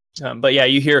area. But yeah,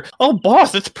 you hear, "Oh,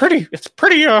 boss, it's pretty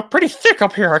thick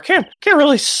up here. I can't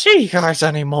really see you guys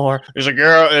anymore." He's like,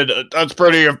 "Yeah, that's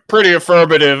pretty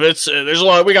affirmative. There's a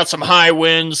lot. We got some high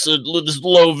winds, there's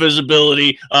low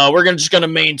visibility. We're just gonna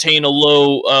maintain a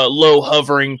low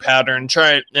hovering pattern.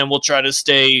 We'll try to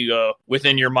stay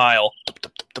within your mile."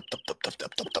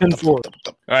 All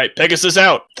right, Pegasus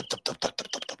out.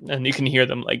 And you can hear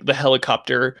them like the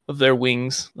helicopter of their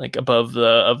wings, like above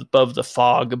the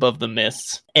fog, above the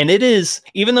mists. And it is,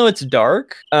 even though it's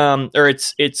dark, or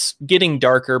it's getting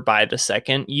darker by the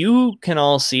second, you can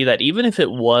all see that even if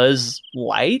it was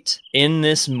light in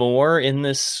this moor, in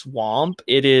this swamp,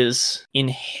 it is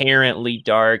inherently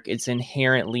dark. It's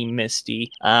inherently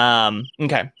misty.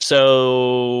 Okay,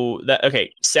 so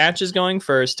Satch is going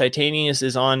first. Titanius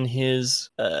is on his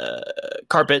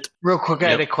carpet. Real quick, I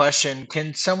had a question.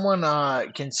 Can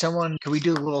we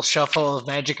do a little shuffle of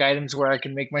magic items where I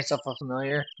can make myself a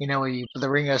familiar? You know, where you put the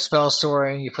Ring of Spell Store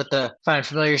and you put the Find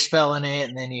Familiar spell in it,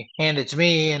 and then you hand it to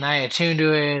me, and I attune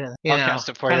to it. And, I'll cast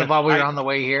it for kind you. of while we were on the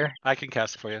way here. I can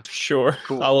cast it for you. Sure.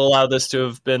 Cool. I'll allow this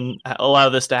to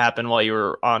happen while you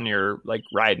were on your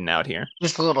riding out here.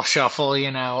 Just a little shuffle,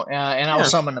 and I'll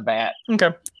summon the bat.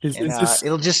 Okay.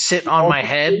 It'll just sit on my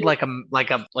head like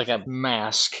a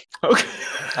mask. Okay.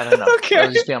 I don't know. Okay.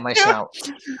 It'll just be on my snout.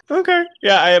 Okay.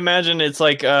 Yeah, I imagine it's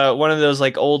like one of those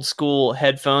like old school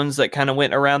headphones that kind of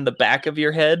went around the back of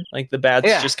your head. Like the bat's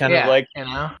just kind of like,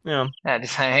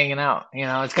 just hanging out.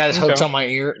 It's got his hooks on my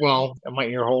ear. Well, on my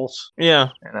ear holes. Yeah.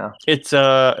 It's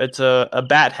a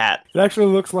bat hat. It actually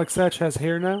looks like Satch has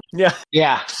hair now. Yeah.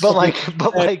 Yeah, but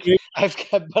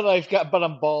but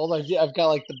I'm bald. I've got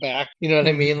like the back. You know what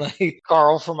I mean? Like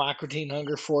Carl from Aqua Teen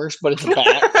Hunger Force, but it's a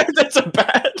bat. That's a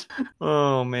bat.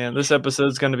 Oh man, this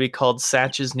episode's going to be called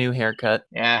Satch's new haircut.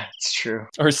 Yeah, it's true.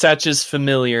 Or Satch's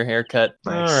familiar haircut.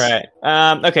 Nice. All right.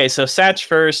 Okay, so Satch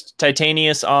first,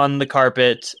 Titanius on the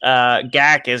carpet.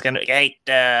 Gak is going to, hey,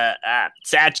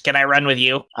 Satch, can I run with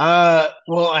you?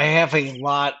 Well, I have a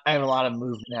lot of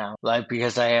movement now, like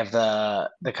because I have the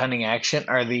cunning action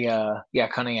or the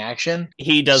cunning action.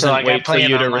 He doesn't wait for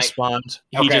you to respond.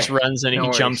 He just runs and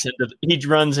No he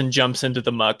runs and jumps into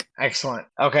the muck. Excellent.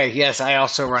 Okay, yes, I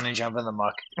also run and jump in the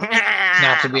muck.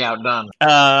 Not to be outdone.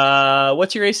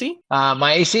 What's your AC?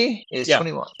 My AC is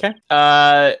 21. Okay.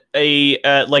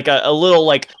 A little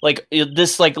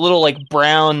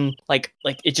brown like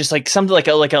it's just like something like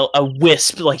a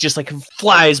wisp like just like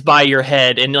flies by your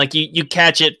head and like you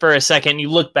catch it for a second. You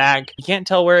look back. You can't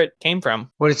tell where it came from.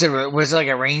 What is it? Was it like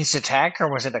a ranged attack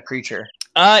or was it a creature?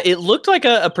 It looked like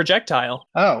a projectile.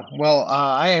 Oh, well,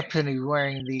 I happen to be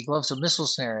wearing the gloves of missile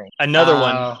snaring. Another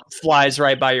one flies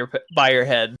right by your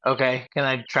head. Okay, can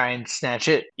I try and snatch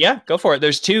it? Yeah, go for it.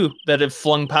 There's two that have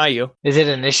flung by you. Is it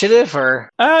initiative or?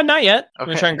 Not yet. Okay.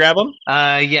 Want to try and grab them?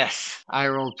 Yes. I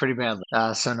rolled pretty badly.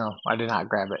 So no, I did not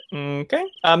grab it. Okay.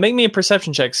 Make me a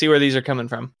perception check. See where these are coming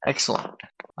from. Excellent.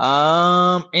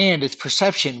 And it's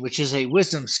perception, which is a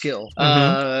wisdom skill,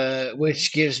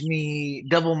 which gives me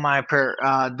double my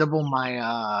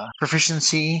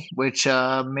proficiency, which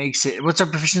makes it. What's our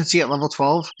proficiency at level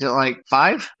 12? Is it like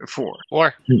 5 or 4?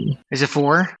 4. Is it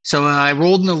 4? So I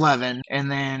rolled an 11,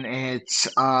 and then it's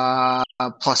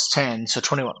plus 10, so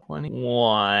 21.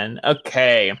 21.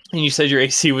 Okay. And you said your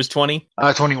AC was 20?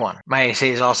 21. My AC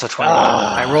is also 21.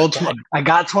 I rolled. I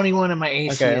got 21, and my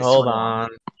AC. Okay, is hold 21. on.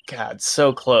 God,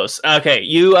 so close. Okay,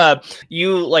 you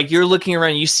like you're looking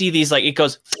around. You see these like it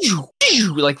goes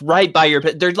like right by your.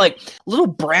 They're like little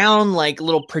brown like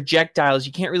little projectiles.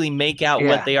 You can't really make out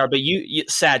what they are. But you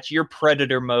Satch, your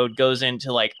predator mode goes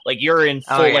into like you're in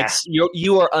full like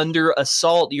you are under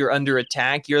assault. You're under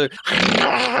attack. You're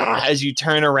as you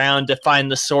turn around to find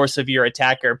the source of your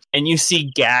attacker, and you see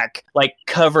Gak like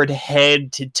covered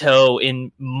head to toe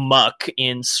in muck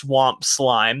in swamp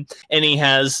slime, and he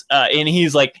has and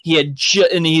he's like.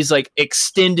 He's like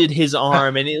extended his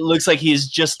arm, and it looks like he's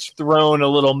just thrown a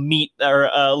little meat or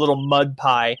a little mud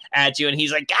pie at you, and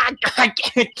he's like, God,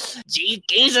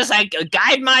 Jesus, I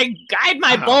guide my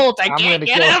bolt. I can't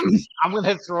get him. I'm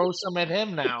gonna throw some at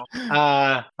him now.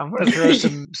 I'm gonna throw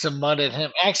some mud at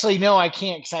him. Actually, no, I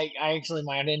can't because I actually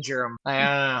might injure him.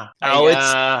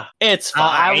 It's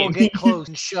fine. I will get close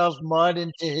and shove mud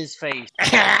into his face.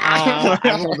 I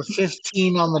rolled a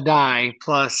 15 on the die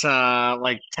plus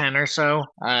like 10 or so.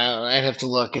 I'd have to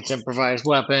look. It's improvised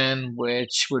weapon,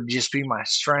 which would just be my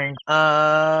strength.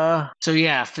 So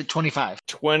yeah, 25.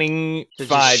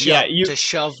 25. To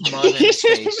shove mud in his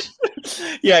face.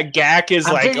 Yeah, Gak is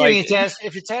like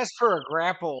if it's asked for a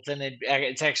grapple, then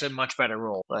it's actually a much better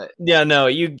roll. But yeah, no,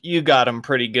 you got him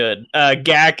pretty good.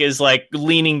 Gak is like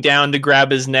leaning down to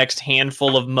grab his next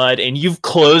handful of mud, and you've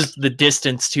closed the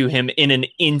distance to him in an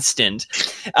instant.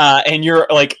 And you're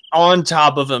like on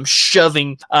top of him,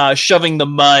 shoving the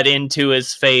mud into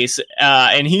his face,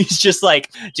 and he's just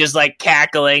like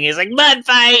cackling. He's like, mud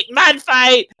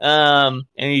fight, and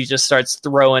he just starts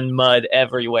throwing mud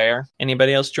everywhere.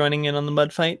 Anybody else joining in on the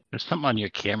mud fight? There's something on your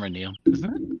camera, Neil, isn't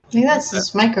it? I think that's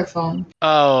his microphone.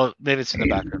 Oh, maybe it's in the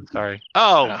background. Sorry.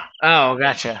 Oh,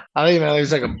 gotcha. I didn't even know there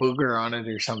was like a booger on it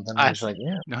or something. I was like,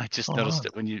 yeah. No, I just noticed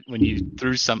it when you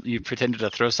threw something. You pretended to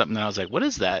throw something, and I was like, what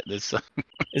is that? This.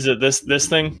 Is it this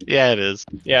thing? Yeah, it is.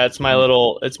 Yeah, it's my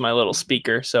little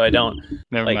speaker, so I don't.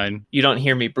 Never mind. You don't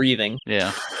hear me breathing.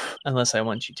 Yeah. Unless I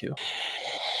want you to. All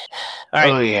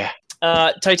right. Oh yeah.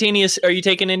 Titanius, are you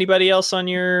taking anybody else on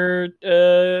your?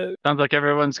 Sounds like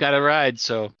everyone's got a ride,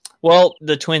 so. Well,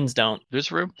 the twins don't.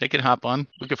 There's room. They can hop on.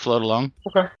 We could float along.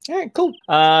 Okay. All right, cool.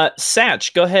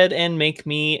 Satch, go ahead and make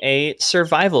me a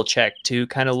survival check to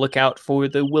kind of look out for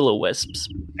the will-o-wisps.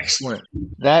 Excellent.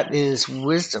 That is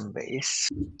wisdom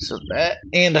based. So that,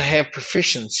 and I have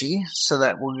proficiency, so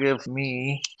that will give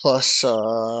me plus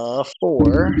 4.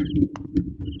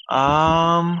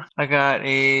 I got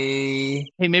a.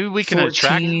 Hey, maybe we can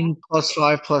 14 attract. plus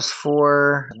 5 plus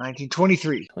 4, 19,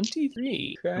 23.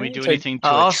 23. Okay. Can we do anything to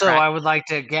Also, I would like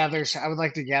to gather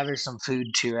some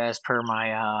food too, as per my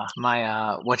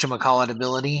whatchamacallit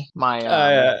ability.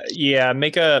 Yeah,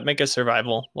 make a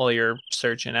survival while you're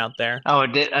searching out there. Oh,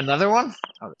 it did another one?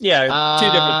 Yeah, two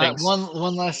different things.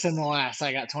 One less than the last.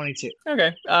 I got 22.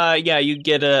 Okay. Yeah, you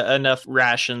get enough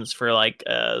rations for like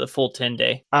the full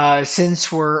 10-day.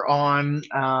 Since we're on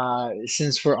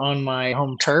my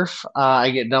home turf,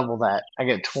 I get double that. I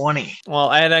get 20. Well,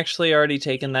 I had actually already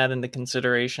taken that into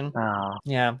consideration. Oh.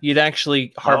 Yeah, you'd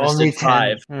actually harvested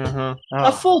 5. Mm-hmm. Oh.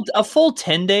 A full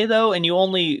 10-day though, and you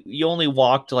only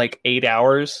walked like 8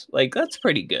 hours. Like that's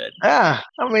pretty good. Yeah,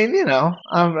 I mean,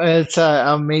 it's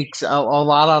makes a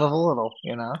lot out of a little,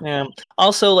 Yeah.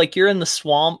 Also, like you're in the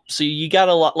swamp, so you got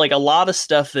a lot of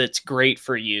stuff that's great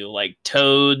for you, like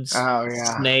toads,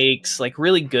 snakes, like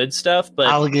really good stuff. But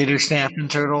alligator snapping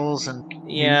turtles and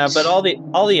but all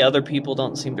the other people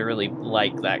don't seem to really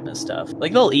like that kind of stuff.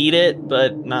 Like they'll eat it,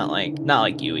 but not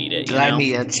like you eat it. Let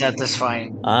me, it's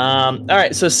satisfying. All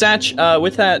right, so Satch,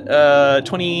 with that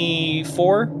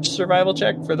 24 survival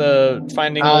check for the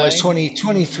finding a way. It's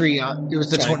 23 on. It was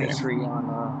the 23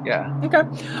 on. Yeah. Okay.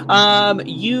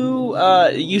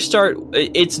 You start.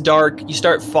 It's dark. You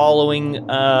start following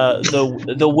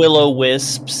the willow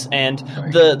wisps, and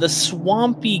the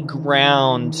swampy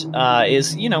ground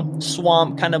is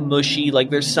swamp, kind of mushy. Like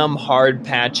there's some hard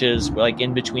patches like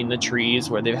in between the trees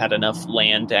where they've had enough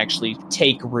land to actually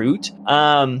take root.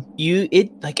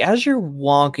 As you're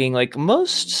walking, like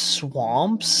most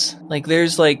swamps, like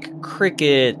there's like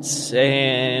crickets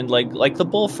and like the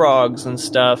bullfrogs and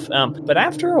stuff. But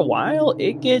after a while,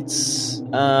 it gets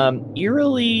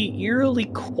eerily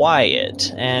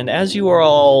quiet. And as you are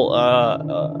all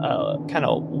kind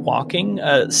of walking,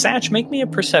 Satch, make me a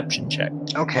perception check.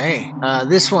 Okay.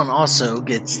 This one also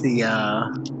gets the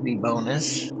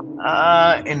bonus.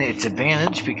 And it's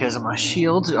advantage because of my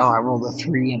shield. Oh, I rolled a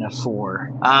 3 and a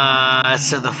 4.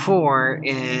 So the 4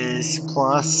 is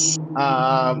plus.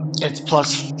 It's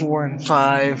plus 4 and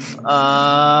 5.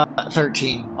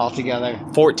 13 altogether.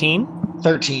 14.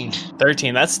 13.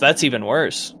 That's even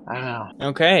worse. I know.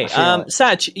 Okay.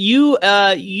 Satch, you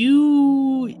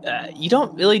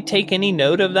don't really take any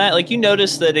note of that. Like you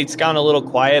notice that it's gone a little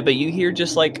quiet, but you hear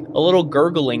just like a little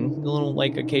gurgling, a little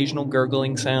like occasional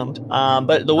gurgling sound.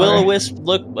 But the will-o-wisp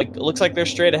looks like they're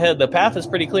straight ahead. The path is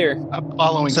pretty clear. I'm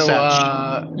following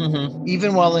Satch.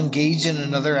 Even while engaged in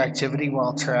another activity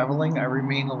while traveling, I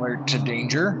remain alert to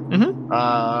danger. Mm-hmm.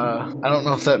 I don't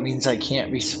know if that means I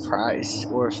can't be surprised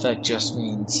or if that just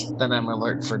means that I'm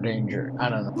alert for danger. I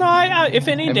don't know. No, if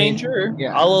any danger,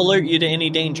 I'll alert you to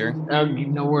any danger.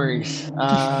 No worries.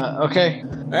 Okay.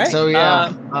 All right. So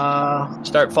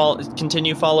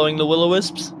continue following the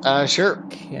will-o-wisps. Sure.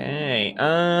 Okay.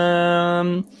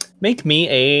 Make me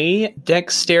a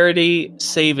dexterity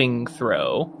saving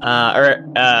throw.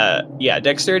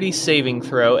 Dexterity saving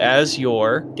throw as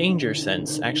your danger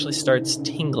sense actually starts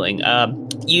tingling.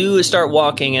 You start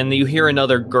walking and you hear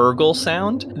another gurgle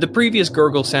sound. The previous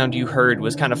gurgle sound you heard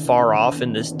was kind of far off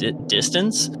in this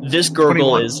distance. This gurgle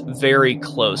 21. Is very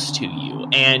close to you.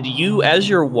 And you, as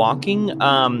you're walking,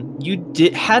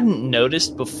 you hadn't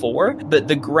noticed before, but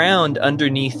the ground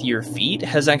underneath your feet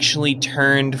has actually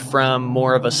turned from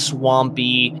more of a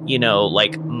swampy,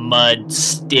 like mud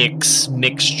sticks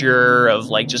mixture of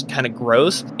like just kind of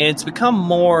gross, and it's become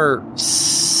more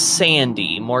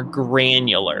sandy, more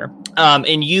granular.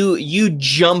 And you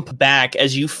jump back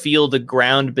as you feel the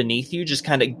ground beneath you just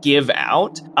kind of give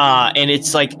out, and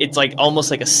it's like almost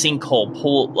like a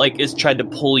sinkhole it's tried to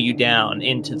pull you down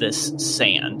into this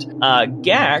sand.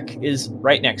 Gak is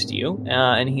right next to you,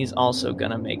 and he's also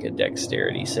gonna make a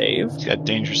dexterity save. He's got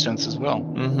danger sense as well.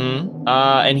 Mm-hmm.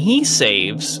 And he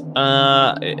saves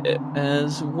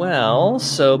as well.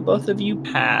 So both of you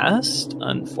passed,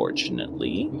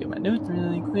 unfortunately. Get my notes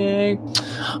really quick.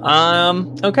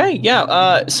 Okay.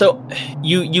 Yeah, so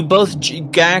you both,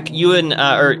 Gak, you and,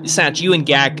 or Satch, you and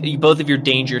Gak, both of your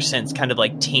danger sense kind of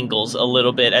like tingles a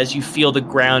little bit as you feel the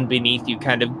ground beneath you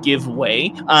kind of give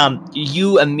way.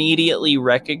 You immediately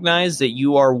recognize that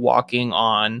you are walking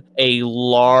on a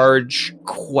large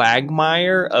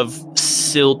quagmire of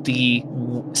silty,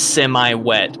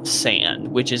 semi-wet sand,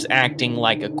 which is acting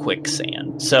like a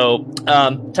quicksand. So,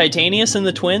 Titanius and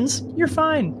the twins, you're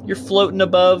fine. You're floating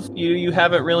above. You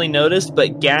haven't really noticed,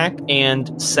 but Gak and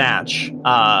Satch,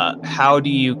 how do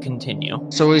you continue?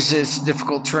 So is this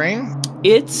difficult terrain?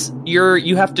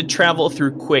 You have to travel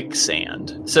through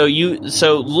quicksand. So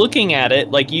looking at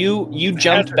it, like you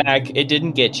jumped back, it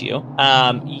didn't get you.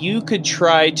 You could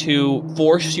try to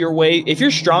force your way. If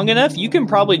you're strong enough, you can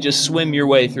probably just swim your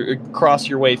way through, cross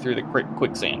your way through the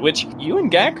quicksand, which you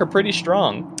and Gak are pretty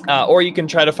strong. or you can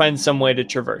try to find some way to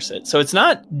traverse it. So it's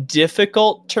not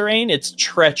difficult terrain; it's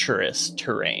treacherous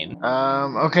terrain.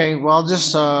 Okay. Well,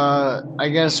 just I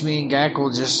guess me and Gak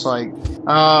will just like.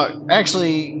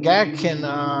 Actually,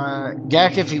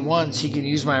 Gak, if he wants, he can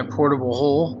use my portable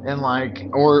hole and like,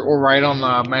 or ride on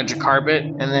the magic carpet,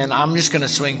 and then I'm just gonna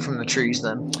swing from the trees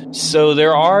then. So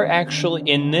there are actually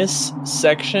in this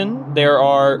section there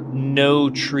are no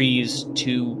trees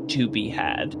to be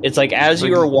had. It's like as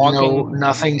you are walking,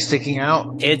 nothing sticking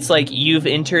out. It's like you've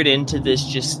entered into this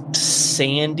just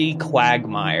sandy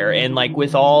quagmire, and like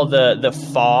with all the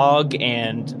fog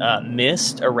and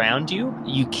mist around you,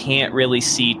 you can't really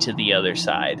see to the other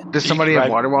side. Does somebody have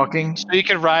water walking? So you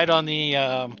can ride on the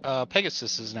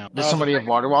Pegasuses now. Does somebody have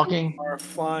water walking? Are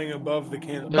flying above the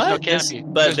canopy. There's no canopy.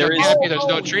 But There's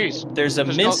no trees. There's a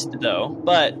mist though.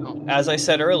 But as I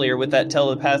said earlier, with that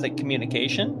telepathic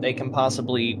communication, they can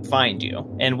possibly find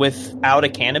you. And without a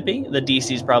canopy, the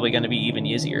DC is probably going to be even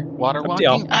easier. Water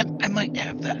walking? I might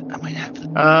have that.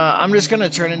 I'm just gonna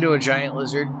turn into a giant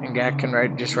lizard, and Gak can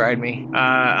ride me.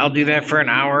 I'll do that for an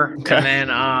hour, okay.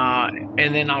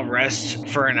 and then I'll rest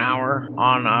for an hour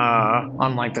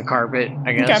on like the carpet,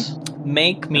 I guess. Okay.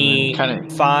 Make me kinda,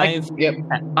 5.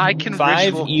 I can 5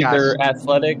 ritual either cast.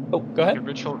 athletic. Oh, go ahead.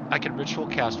 I can ritual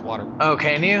cast water. Oh,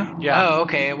 can you? Yeah. Oh,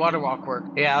 okay. Water walk work.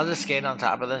 Yeah, I'll just skate on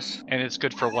top of this. And it's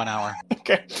good for 1 hour.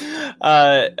 Okay.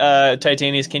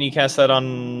 Titanius, can you cast that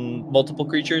on multiple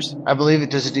creatures? I believe it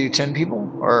does do 10 people,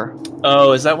 or?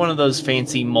 Oh, is that one of those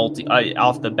fancy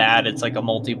off the bat, it's like a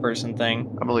multi-person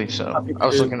thing? I believe so. I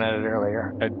was looking at it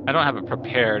earlier. I don't have it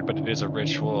prepared, but it is a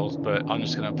ritual, but I'm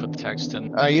just going to put the text in.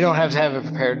 You don't have to have it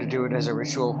prepared to do it as a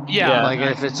ritual. Yeah. Like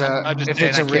if it's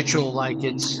a ritual, like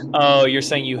it's... Oh, you're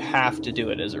saying you have to do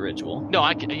it as a ritual? No,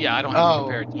 I don't have it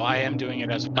prepared, so I am doing it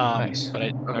as nice. But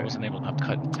I wasn't able to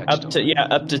cut the text.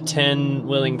 Up to 10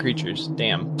 willing creatures.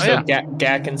 Damn. Oh, so yeah.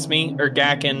 Gak and Smee, or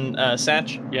Gak and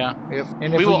Satch? Yeah.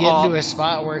 And if we get into a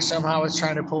spot where somehow it's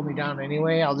trying to pull me down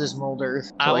anyway, I'll just mold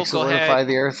earth to like solidify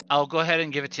the earth. I'll go ahead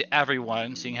and give it to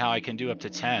everyone, seeing how I can do up to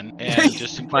 10, and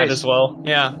just in case. Might as well.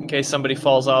 Yeah, in case somebody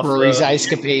falls off. Rory's ice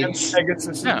capades.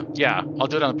 Yeah. I'll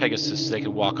do it on the Pegasus so they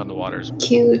can walk on the waters.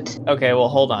 Cute. Okay, well,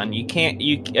 hold on.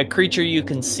 A creature you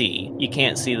can see. You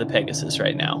can't see the Pegasus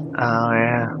right now. Oh,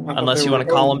 yeah. Unless you want to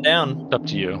call him down. It's up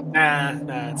to you.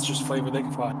 Nah, it's just flavor. They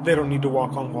can fly. They don't need to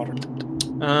walk on water.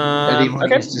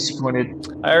 Okay. Is disappointed.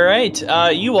 All right,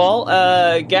 you all,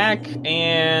 Gak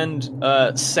and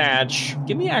Satch,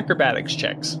 give me acrobatics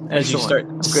checks as you start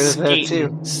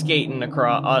skating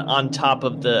across on top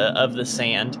of the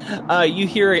sand. You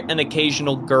hear an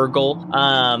occasional gurgle,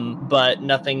 but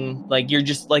nothing. Like you're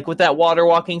just like with that water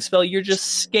walking spell, you're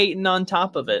just skating on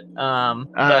top of it.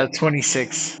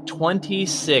 26.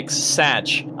 26,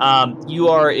 Satch. You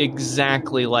are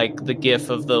exactly like the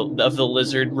gif of the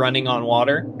lizard running on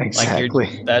water. Exactly.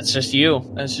 Like that's just you.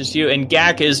 And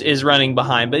Gak is running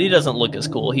behind, but he doesn't look as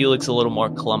cool. He looks a little more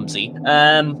clumsy.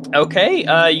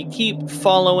 Okay. You keep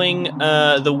following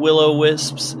the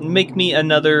will-o-wisps. Make me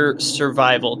another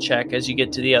survival check as you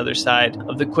get to the other side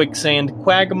of the quicksand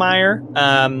quagmire.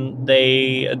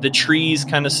 The trees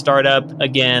kind of start up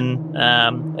again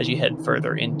as you head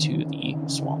further into the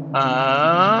swamp.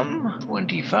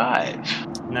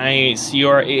 25. Nice. You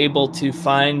are able to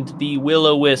find the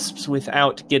will-o-wisps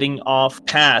without getting off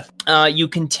path. You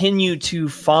continue to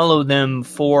follow them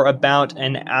for about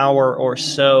an hour or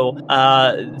so.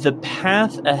 The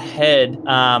path ahead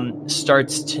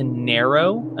starts to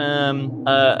narrow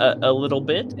a little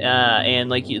bit, and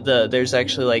like there's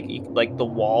actually like the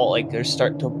wall, like there's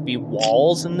start to be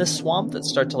walls in this swamp that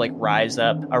start to like rise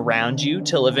up around you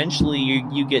till eventually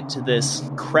you get to this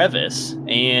crevice,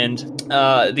 and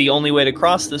the only way to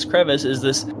cross this crevice is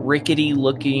this rickety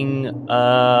looking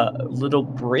little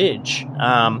bridge.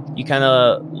 You kind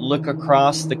of look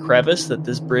across the crevice that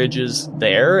this bridge is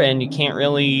there, and you can't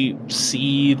really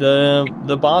see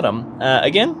the bottom.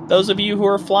 Again, those of you who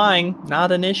are flying,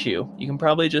 not an issue. You can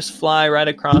probably just fly right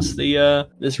across the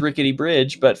this rickety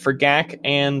bridge. But for Gak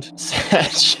and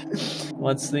Satch,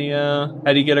 what's the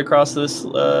how do you get across this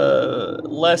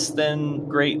less than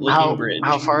great looking bridge?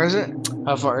 How far is it?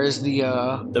 How far is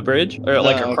the bridge, or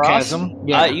like across? Chasm?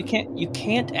 Yeah. You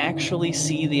can't actually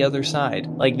see the other side.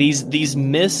 Like these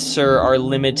mists are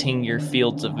limiting your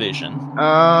fields of vision.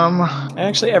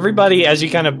 Actually, everybody, as you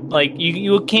kind of like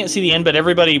you can't see the end, but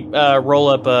everybody roll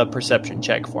up a perception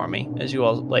check for me as you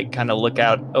all like kind of look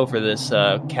out over this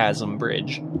chasm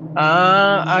bridge.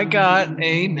 I got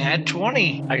a nat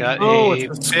 20. I got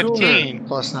a 15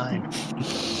 plus 9.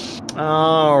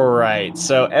 All right,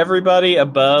 so everybody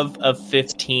above a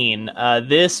 15,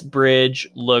 this bridge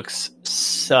looks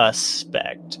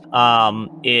suspect.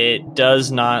 It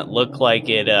does not look like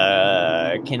it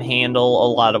can handle a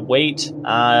lot of weight.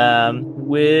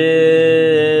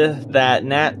 With that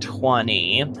nat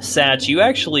 20, Satch, you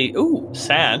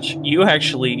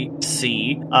actually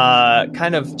see,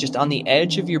 kind of just on the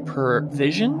edge of your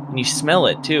vision, and you smell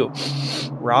it too.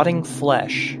 Rotting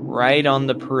flesh right on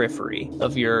the periphery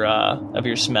of your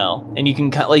smell, and you can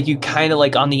kind of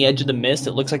like on the edge of the mist.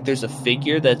 It looks like there's a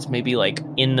figure that's maybe like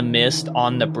in the mist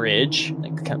on the bridge,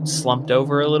 like kind of slumped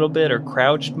over a little bit or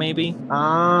crouched maybe.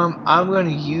 I'm going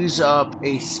to use up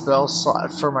a spell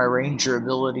slot for my ranger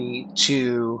ability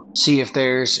to see if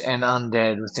there's an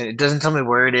undead within. It doesn't tell me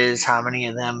where it is, how many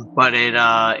of them, but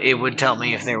it would tell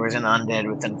me if there was an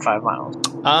undead within 5 miles.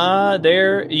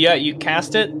 You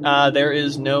cast it. There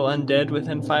is no undead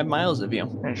within 5 miles of you.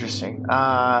 Interesting.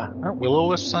 Aren't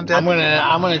will-o-wisps undead?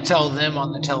 I'm gonna tell them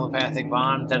on the telepathic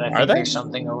bond that I think there's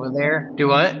something over there. Do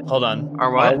what? Hold on.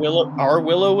 Are what? Are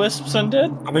will-o-wisps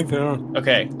undead? I think they are.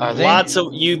 Okay. Are they?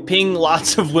 You ping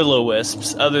lots of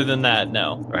will-o-wisps. Other than that,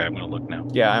 no. All right, I'm gonna look now.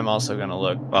 Yeah, I'm also gonna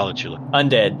look. I'll let you look.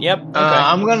 Undead. Yep. Okay.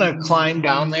 I'm gonna climb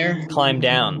down there. Climb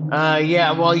down.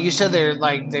 Yeah. Well, you said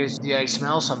I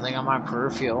smell something on my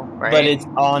peripheral, right?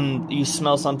 But you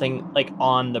smell something like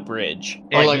on the bridge.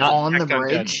 Or like not, on the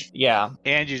bridge. Yeah.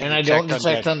 And I don't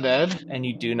detect undead. And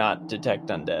you do not detect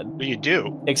undead. Well, you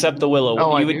do. Except the willow.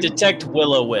 Oh, you I would do? detect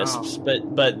will-o-wisps, but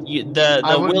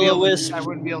the will-o-wisp. I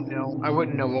wouldn't be able to know. I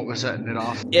wouldn't know what was setting it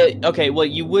off. Okay, well,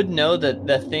 you would know that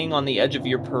the thing on the edge of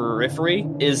your periphery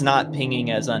is not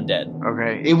pinging as undead.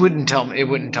 Okay, it wouldn't tell me. It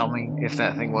wouldn't tell me if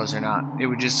that thing was or not. It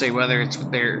would just say whether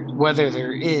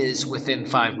there is within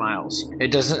 5 miles.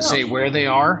 It doesn't say where they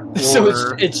are. Or So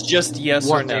it's just yes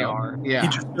or what no. they are. He Yeah.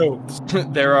 just knows.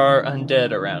 There are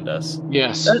undead around us.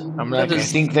 Yes. I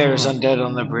think there's undead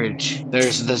on the bridge.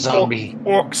 There's the zombie.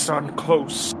 Orcs on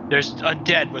close. There's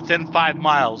undead within 5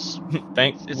 miles.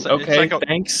 Thanks. It's Okay, like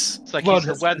thanks. It's like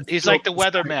he's like the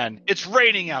weatherman. It's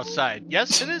raining outside.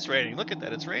 Yes, it is raining. Look at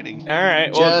that. It's raining. All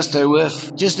right. Well, Just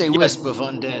a wisp of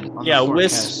undead. On the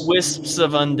forecast. wisps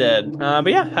of undead.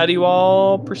 But yeah, how do you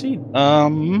all proceed? I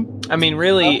mean,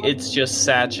 really, it's just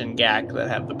Satch and Gak that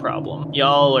have the problem.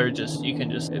 Y'all are you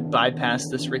can just bypass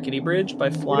this rickety bridge by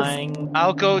flying.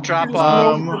 I'll go drop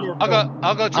off.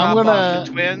 I'll go drop off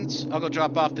the twins. I'll go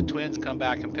drop off the twins, come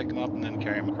back and pick them up, and then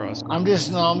carry them across. I'm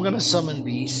gonna summon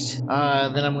Beast.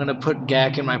 Then I'm gonna put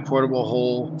Gak in my portable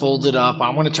hole, fold it up.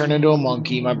 I'm gonna turn into a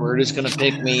monkey. My bird is gonna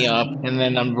pick me up, and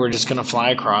then we're just gonna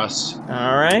fly across.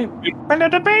 All right.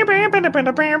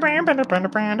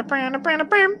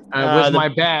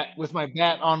 With my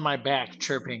bat on my back,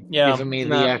 chirping, Yeah, giving me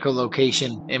the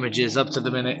echolocation images up to the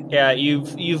minute. Yeah,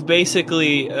 you've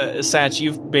basically, Satch,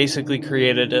 you've basically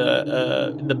created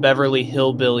the Beverly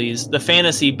Hillbillies, the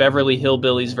fantasy Beverly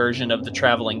Hillbillies version of the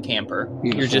traveling camper.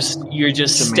 Beautiful. You're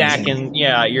just It's stacking. amazing.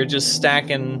 Yeah, you're just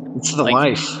stacking. It's the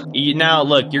life. Now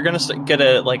look, you're gonna get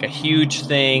a huge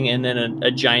thing, and then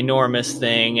a ginormous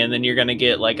thing, and then you're gonna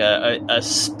get like a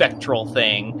spectral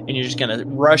thing, and you're just gonna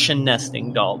Russian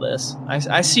nesting doll this.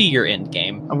 I see your end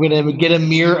game. I'm gonna get a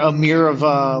mirror of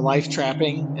life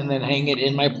trapping, and then hang it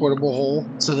in my portable hole,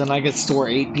 so then I could store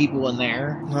 8 people in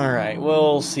there. All right,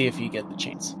 we'll see if you get the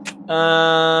chance.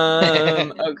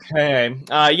 Okay.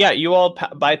 Yeah, you all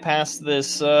bypass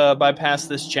this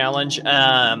challenge.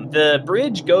 The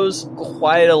bridge goes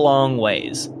quite a long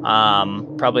ways.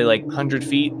 Probably like 100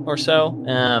 feet or so.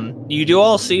 You do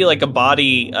all see like a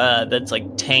body that's like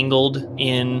tangled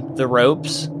in the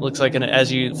ropes. Looks like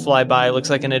as you fly by, looks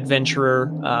like an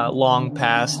adventurer long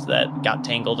past that got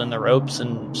tangled in the ropes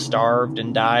and starved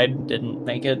and died. Didn't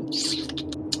make it.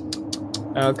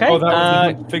 Okay. Oh, that was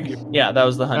the hunt figure. Yeah, that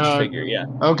was the hunch figure. Yeah.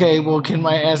 Okay. Well,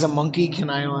 as a monkey, can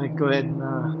I like go ahead and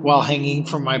while hanging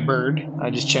from my bird, I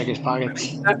just check his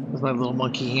pockets with my little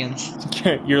monkey hands?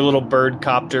 Your little bird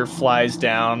copter flies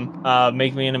down.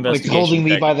 Make me an investigation. Like holding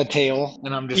me check. by the tail,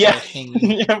 and I'm just like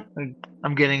hanging. Yeah.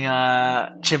 I'm getting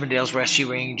Chippendale's Rescue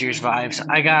Rangers vibes.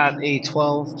 I got a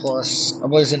 12 plus.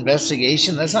 What is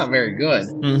investigation? That's not very good.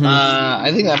 Mm-hmm.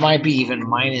 I think that might be even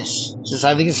minus.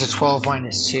 I think it's a 12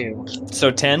 minus 2. So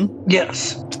 10?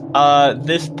 Yes.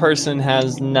 This person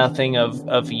has nothing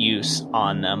of use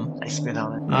on them. I spit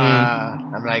on it.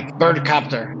 I'm like, bird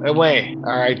copter, away.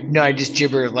 All right. No, I just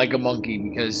gibber like a monkey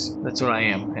because that's what I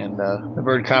am. And the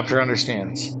bird copter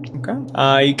understands.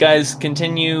 Okay. You guys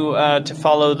continue to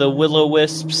follow the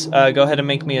will-o-wisps. Go ahead and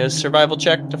make me a survival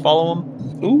check to follow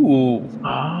them. Ooh.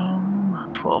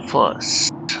 12 plus.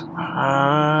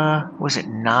 Was it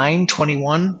 9?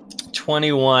 21?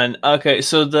 21. Okay,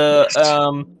 so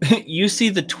you see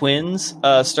the twins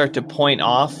start to point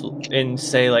off and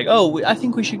say like, "Oh, I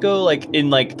think we should go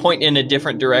point in a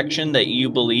different direction that you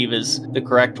believe is the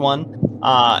correct one."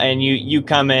 And you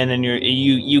come in and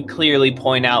you clearly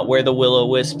point out where the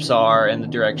will-o-wisps are and the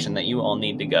direction that you all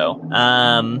need to go.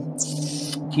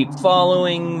 Keep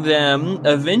following them.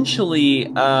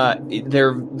 Eventually,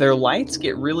 their lights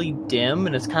get really dim,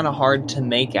 and it's kind of hard to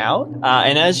make out.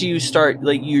 And as you start,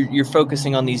 you're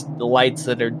focusing on the lights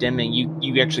that are dimming,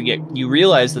 you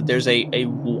realize that there's a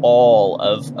wall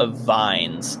of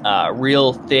vines,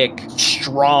 real thick,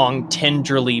 strong,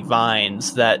 tendrily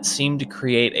vines that seem to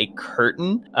create a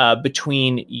curtain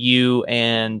between you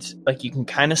and, you can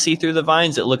kind of see through the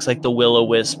vines. It looks like the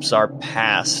will-o-wisps are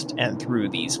past and through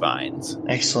these vines.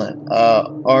 Excellent.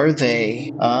 Are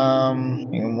they? Hang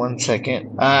on 1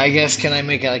 second. I guess can I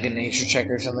make a nature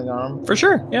check or something on them? For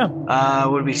sure. Yeah.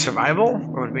 Would it be survival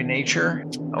or would it be nature?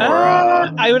 Or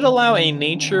I would allow a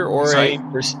nature or a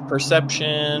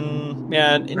perception.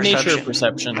 Yeah, nature or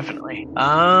perception. Definitely.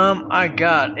 I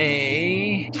got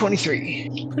a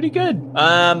 23. Pretty good.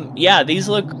 Yeah, these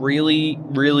look really,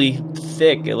 really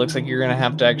thick. It looks like you're gonna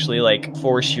have to actually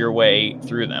force your way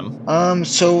through them.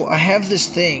 So I have this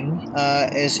thing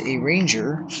as a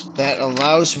ranger that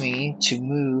allows me to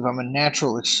move. I'm a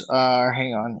natural.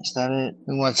 Hang on, is that it?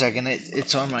 In 1 second,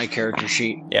 it's on my character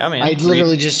sheet. Yeah, man. I'd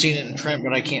literally just seen it in print,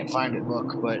 but I can't find it.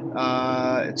 Look, but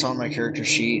it's on my character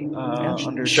sheet.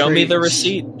 Under Show me the traits.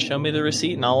 receipt. Show me the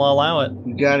receipt, and I'll allow it.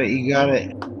 You got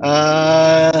it.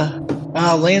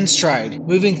 Landstride.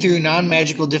 Moving through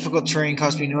non-magical difficult terrain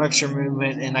costs me no extra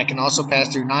movement, and I can also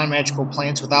pass through non-magical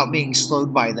plants without being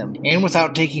slowed by them, and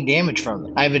without taking damage from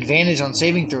them. I have advantage on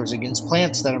saving throws against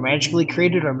plants that are magically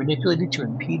created or manipulated to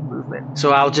impede movement.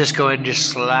 So I'll just go ahead and just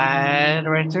slide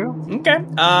right through. Okay.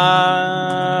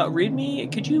 Read me.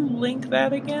 Could you link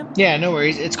that again? Yeah, no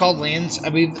worries. It's called Lands. I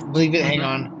believe it. Hang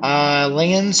on.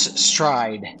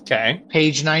 Landstride. Okay.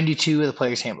 Page 92 of the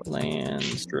player's handbook.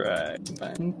 Landstride.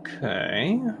 Okay.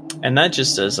 And that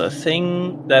just is a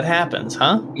thing that happens,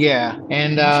 huh? Yeah,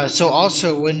 and so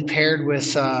also when paired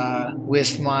with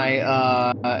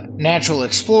my natural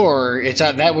explorer,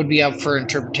 that would be up for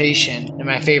interpretation in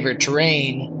my favorite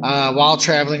terrain. While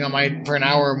traveling for an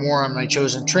hour or more on my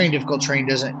chosen terrain, difficult terrain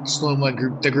doesn't slow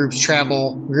the group's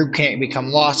travel. The group can't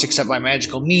become lost except by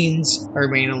magical means or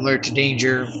remain alert to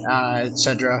danger,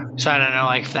 etc. So I don't know,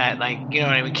 that, you know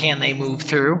what I mean? Can they move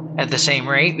through at the same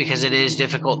rate because it is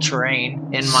difficult terrain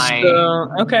in my?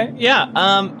 Okay, yeah.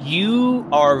 You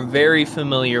are very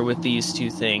familiar with these two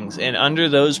things, and under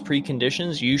those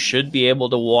preconditions, you should be able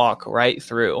to walk right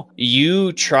through.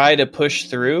 You try to push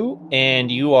through,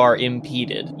 and you are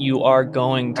impeded. You are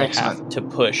going to have to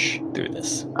push through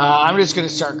this. I'm just going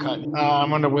to start cutting. I'm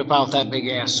going to whip out that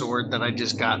big-ass sword that I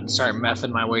just got and start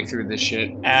messing my way through this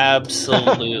shit.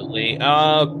 Absolutely.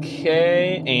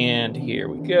 Okay, and here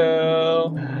we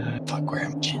go. Fuck, where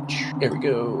am I? Here we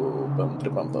go. Bum,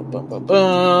 bum, bum, bum, bum,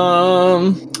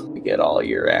 bum. Get all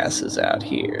your asses out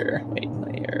here. Wait,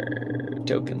 layer,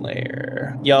 token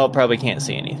layer. Y'all probably can't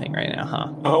see anything right now,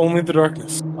 huh? Only the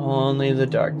darkness. Only the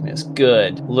darkness.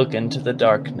 Good. Look into the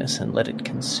darkness and let it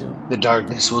consume. The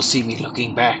darkness will see me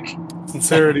looking back.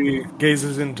 Sincerity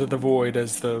gazes into the void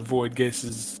as the void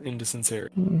gazes into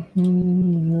sincerity.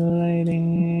 Lighting.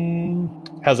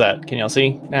 How's that? Can y'all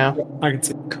see now? I can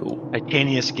see. Cool.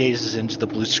 Titanius gazes into the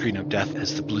blue screen of death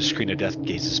as the blue screen of death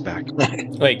gazes back.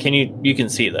 Wait, you can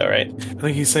see though, right? I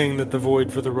think he's saying that the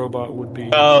void for the robot would be...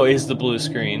 Oh, is the blue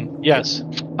screen. Yes.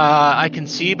 I can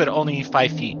see, but only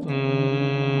 5 feet.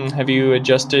 Have you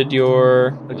adjusted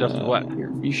your... Adjusted what?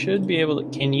 You should be able to...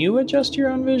 Can you adjust your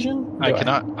own vision? I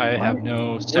cannot. I have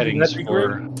no settings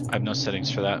for... I have no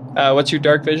settings for that. What's your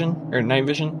dark vision? Or night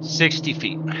vision? 60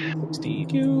 feet. 60.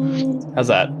 How's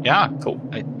that? Yeah. Cool.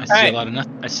 I see a lot of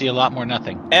nothing. I see a lot more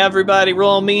nothing. Everybody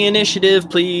roll me initiative,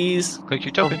 please. Click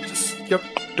your token. Yep.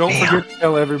 Don't forget to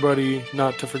tell everybody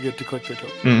not to forget to click their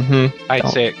token. Mm-hmm. I'd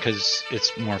say it because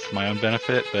it's more for my own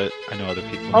benefit, but I know other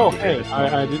people. Oh, hey,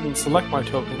 I didn't select my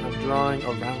token. I'm drawing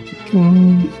around it.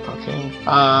 Okay.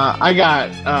 I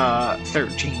got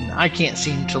 13. I can't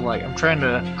seem to I'm trying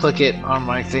to click it on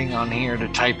my thing on here to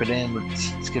type it in, but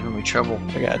it's giving me trouble.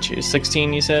 I got you.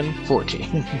 16, you said?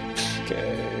 14.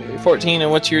 Okay. 14, and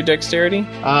what's your dexterity?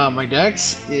 My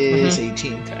dex is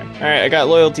 18. Okay. All right, I got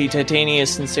loyalty, titanius,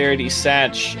 sincerity,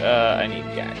 satch. I need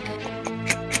gak.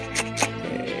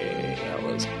 Okay, that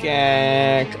was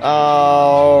gak.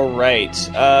 All right.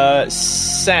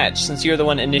 Satch, since you're the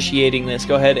one initiating this,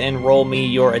 go ahead and roll me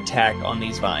your attack on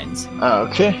these vines.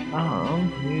 Okay.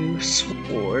 New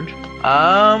sword.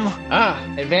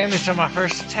 Advantage on my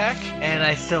first attack, and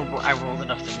I rolled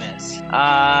enough to miss.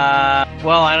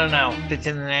 Well, I don't know. If it's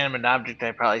an inanimate object,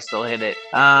 I probably still hit it.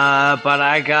 But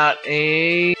I got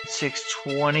a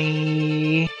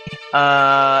 620.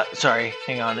 Sorry,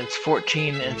 hang on. It's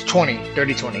 14. It's 20.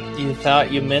 Dirty 20. You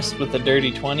thought you missed with the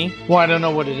dirty 20? Well, I don't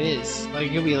know what it is. Like,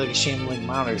 it could be like a shambling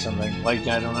mount or something. Like,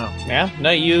 I don't know. Yeah.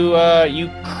 No,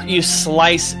 you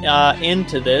slice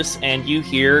into this, and you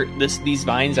hear these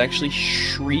vines actually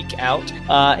shriek out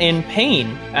in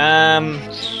pain.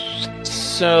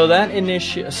 So that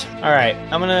initiates. All right,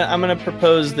 I'm gonna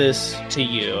propose this to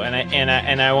you,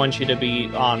 and I want you to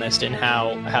be honest in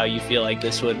how you feel like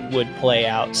this would play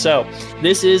out. So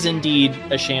this is indeed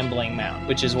a shambling mount,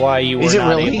 which is why you were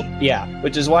not able. Yeah,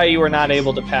 which is why you were not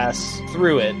able to pass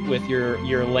through it with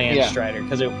your land strider,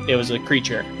 because it was a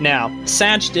creature. Now,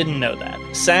 Satch didn't know that.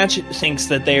 Satch thinks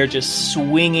that they are just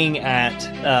swinging at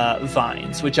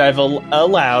vines, which I've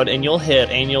allowed, and you'll hit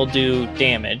and you'll do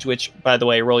damage. Which, by the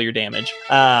way, roll your damage.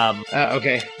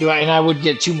 Okay. And I would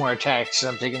get 2 more attacks.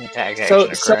 I'm taking attack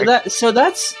action. So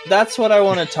that's what I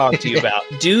want to talk to you about.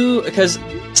 Because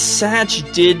Satch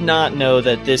did not know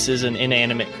that this is an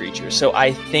inanimate creature. So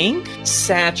I think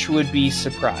Satch would be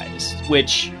surprised.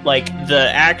 Which, like,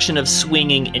 the action of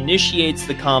swinging initiates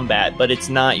the combat, but it's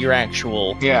not your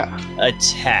actual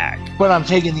attack. But I'm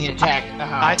taking the attack.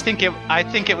 I think it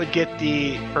would get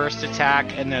the first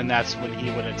attack, and then that's when he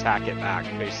would attack it back,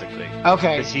 basically.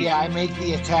 Okay. I make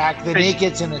the attack, then it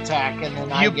gets an attack, and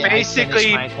then I finish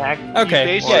my attack.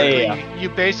 Okay. You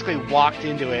basically walked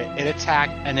into it, it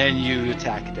attacked, and then you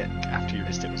attacked it after you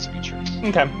missed it with some creature.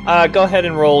 Okay. Go ahead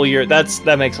and roll your.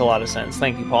 That makes a lot of sense.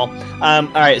 Thank you, Paul. All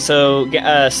right. So,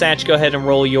 Satch, go ahead and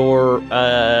roll your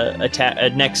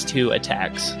next 2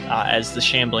 attacks as the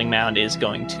shambling mound is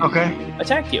going to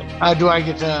attack you. Do I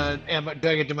get to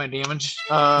my damage?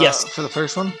 Yes. For the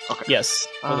first one. Okay. Yes.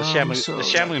 Well, the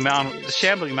shambling mound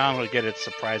will get its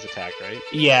surprise attack, right?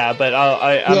 Yeah, but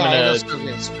I'm gonna still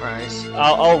get surprise.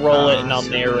 I'll roll it and I'll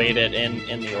narrate it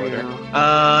in the order.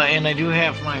 And I do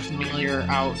have my familiar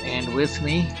out and with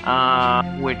me,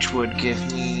 which would give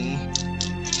me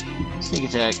sneak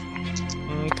attack.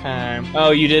 Okay. Oh,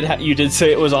 you did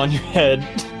say it was on your head.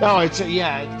 Oh, it's on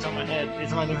my head.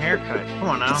 It's my new haircut. Come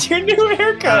on now. It's your new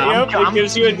haircut. It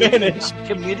gives you advantage. I'm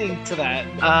committing to that.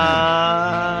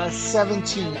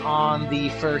 17 on the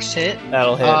first hit.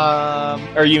 That'll hit.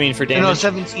 Or you mean for damage? No,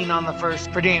 17 on the first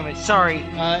for damage. Sorry.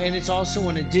 And it's also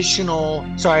an additional.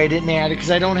 Sorry, I didn't add it because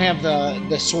I don't have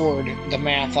the sword. The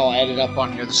math all added up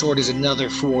on here. The sword is another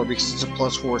 4 because it's a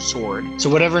 +4 sword. So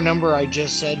whatever number I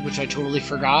just said, which I totally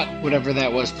forgot, whatever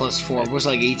that was +4 was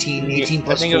like 18. 18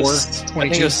 plus 4,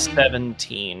 22.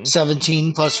 17.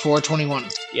 17 plus 4, 21.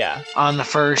 Yeah. On the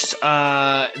first.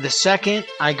 The second,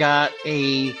 I got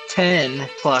a 10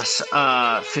 plus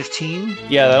 15.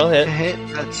 Yeah, that'll hit.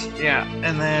 That's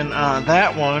and then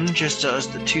that one just does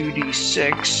the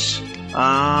 2d6.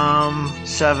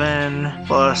 7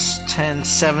 plus 10,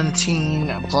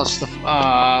 17 plus the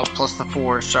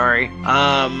 4. Sorry.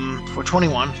 For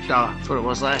 21. That's what it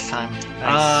was last time.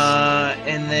 Nice.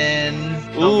 And then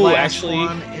the last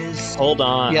one is. Hold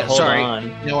on. Yeah, sorry.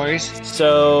 No worries.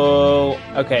 So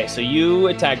you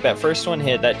attack that first one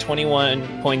hit. That 21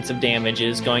 points of damage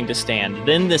is going to stand.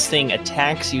 Then this thing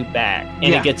attacks you back,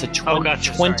 and it gets a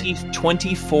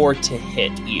 24 to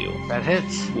hit you. That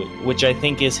hits. Which I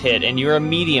think is hit, and you're a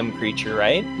medium creature,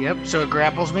 right? Yep. So it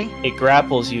grapples me. It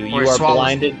grapples you. You are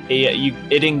blinded.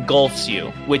 It engulfs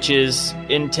you, which is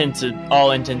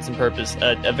all intents and purpose,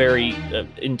 a very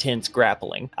intense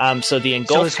grappling. So the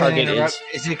engulf target is.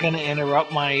 Is it going to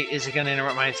interrupt my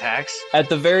attacks? At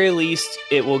the very least,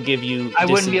 it will give you disadvantage. I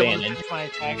wouldn't be able to finish my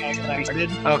attack after I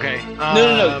did. Okay.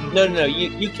 No.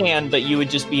 You can, but you would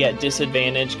just be at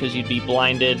disadvantage because you'd be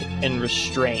blinded and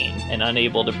restrained and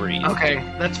unable to breathe. Okay,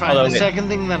 that's fine. The second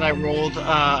thing that I rolled,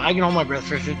 I can hold my breath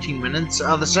for 15 minutes.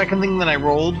 The second thing that I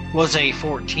rolled was a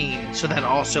 14, so that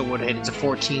also would hit. It's a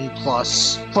 14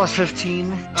 plus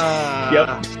 15.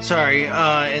 Yep. Sorry.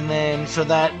 And then so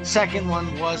that second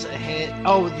one was a hit.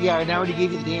 Oh yeah, I already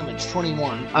gave you the damage.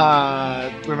 21.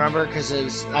 Remember, because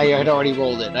I had already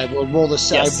rolled it. I rolled I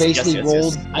basically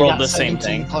rolled. Yes. I rolled got the 17 same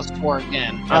thing. plus 4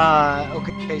 again. Yep.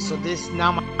 Okay. So this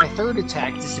now my third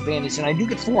attack disadvantage, and I do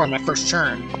get 4 on my first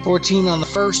turn. 14 on the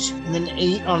first, and then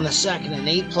 8 on the second, an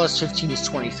 8 plus 15 is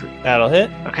 23. That'll hit.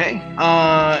 Okay.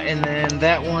 And then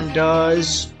that one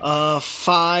does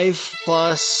 5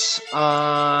 plus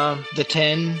the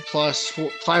 10 plus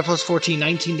 5 plus 14,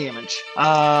 19 damage.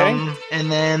 Okay.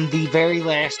 And then the very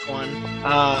last one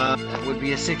that would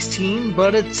be a 16,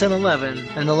 but it's an 11.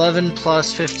 An 11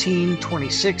 plus 15,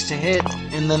 26 to hit.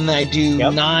 And then I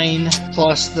do 9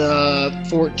 plus the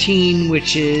 14,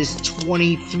 which is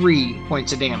 23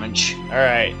 points of damage. All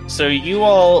right. So you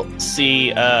all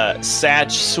see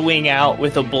Satch swing out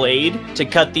with a blade to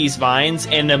cut these vines,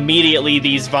 and immediately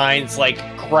these vines like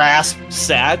grasp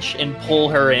Satch and pull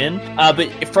her in.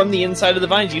 But from the inside of the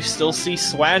vines, you still see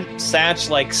Satch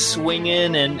like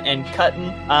swinging and cutting.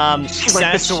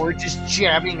 Like the sword just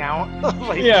jabbing out,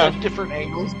 like different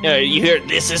angles. You hear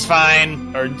 "this is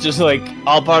fine" or just like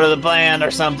all part of the plan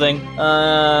or something.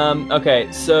 Okay,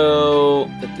 so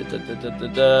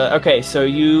okay, so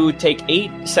you take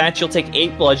 8. Satch, you'll take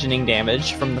 8 bludgeoning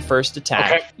damage from the first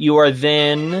attack. Okay. You are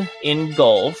then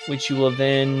engulfed, which you will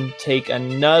then take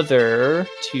another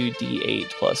 2d8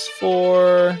 plus 4.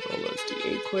 Roll those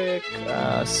d8 quick.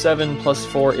 7 plus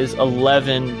 4 is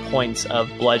 11 points of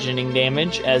bludgeoning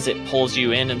damage as it pulls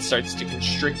you in and starts to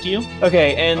constrict you.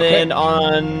 Okay, and then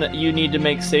you need to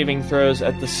make saving throws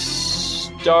at the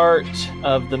start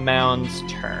of the mound's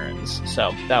turns.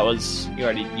 So that was,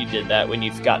 you did that when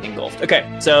you've gotten engulfed. Okay,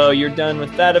 so you're done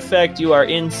with that effect. You are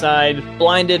inside,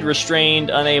 blinded,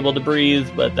 restrained, unable to breathe,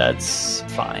 but that's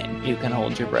fine. You can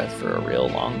hold your breath for a real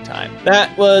long time.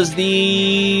 That was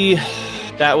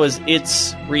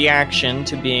its reaction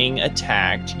to being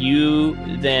attacked. You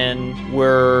then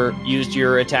used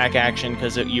your attack action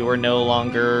because you were no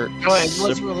longer... it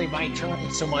wasn't really my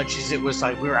turn so much as it was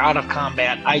like we were out of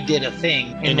combat. I did a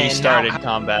thing. And then you started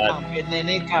combat. And then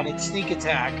it got its sneak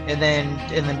attack. And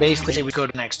then basically it would go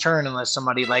to the next turn unless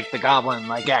somebody like the goblin,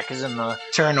 like Gak is in the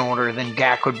turn order, then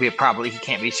Gak would be he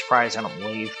can't be surprised, I don't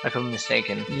believe. If I'm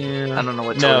mistaken. Yeah. I don't know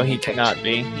what No, he cannot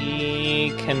be.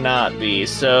 He cannot be.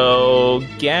 So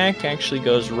Gak actually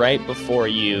goes right before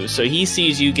you. So he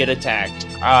sees you get attacked.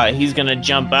 He's gonna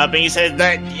jump up and he says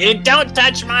that you don't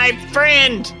touch my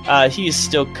friend. He is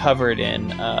still covered in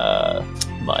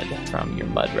mud from your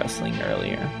mud wrestling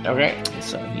earlier. Okay.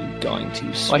 So he's going to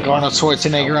like Arnold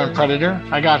Schwarzenegger on Predator.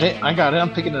 I got it. I'm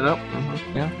picking it up. Mm-hmm.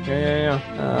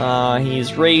 Yeah.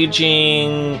 He's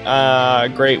raging.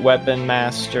 Great Weapon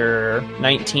Master.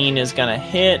 19 is gonna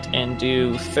hit and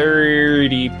do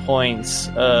 30 points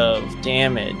of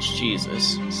damage.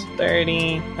 Jesus.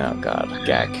 30. Oh god.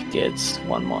 Gak gets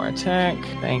one more attack.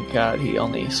 Thank god he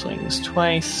only swings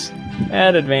twice.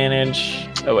 At advantage.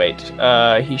 Oh wait,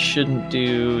 he shouldn't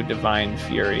do Divine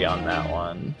Fury on that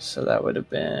one, so that would have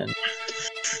been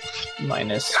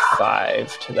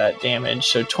 -5 to that damage.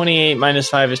 So 28 minus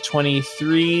 5 is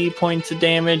 23 points of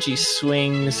damage. He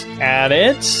swings at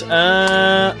it.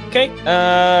 Okay.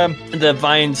 The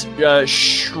vines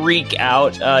shriek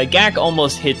out. Gak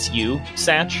almost hits you,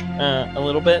 Satch, a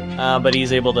little bit, but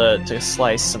he's able to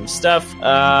slice some stuff.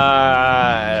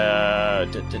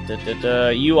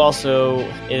 You also,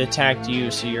 it attacked you,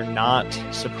 so you're not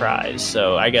surprised.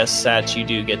 So I guess, Satch, you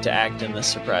do get to act in the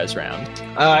surprise round.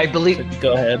 I believe. So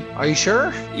go ahead. Are you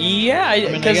sure? Yeah,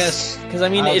 because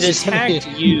it attacked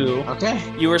you. Okay.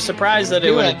 You were surprised that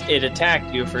it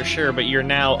attacked you for sure, but you're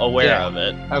now aware of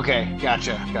it. Okay,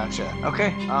 gotcha.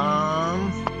 Okay.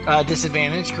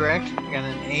 Disadvantage, correct? And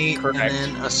an 8, correct.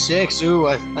 And then a 6. Ooh,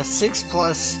 a 6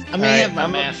 plus. I may have my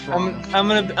math wrong. I'm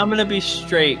gonna be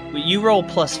straight. You roll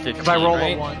plus 15. If I roll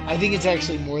right? a 1, I think it's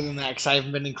actually more than that because I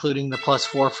haven't been including the plus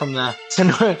 4 from the.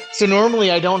 So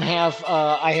normally I don't have.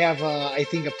 I have I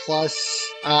think a plus.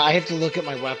 I have to look at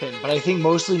my weapon, but I think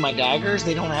mostly my daggers,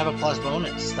 they don't have a plus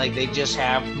bonus. Like they just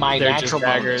have my natural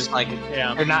bonus. Like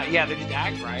they're not. Yeah, they're just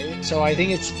dagger, right? So I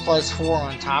think it's plus 4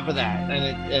 on top of that,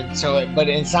 but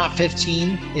it's not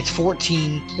 15. It's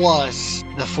 14 plus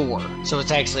the 4, so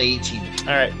it's actually 18.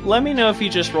 All right, let me know if you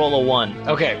just roll a 1.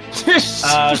 Okay. So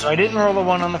I didn't roll a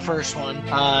 1 on the first one.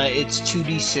 It's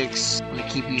 2d6. I'm gonna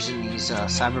keep using these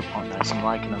cyberpunk dice. I'm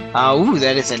liking them. Ooh,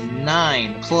 that is a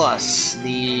 9 plus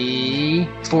the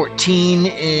 14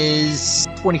 is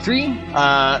 23.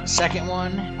 Second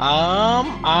one,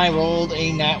 I rolled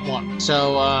a nat 1.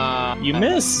 So you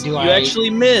miss. You actually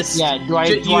miss. Yeah. Do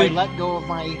I let go of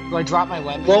my? Do I drop my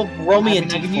weapon? Roll me a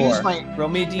d4. Roll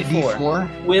me a d4.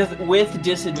 With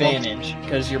disadvantage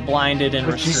because you're blinded and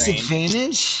restrained.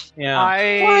 Disadvantage? Yeah.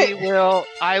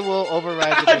 I will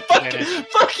override the disadvantage.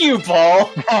 Fuck you,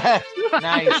 Paul.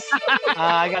 Nice.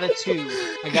 I got a 2.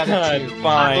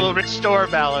 Fine. We'll restore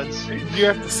balance. You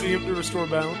have to see him to restore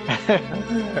balance.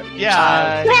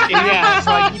 Yeah. Yeah,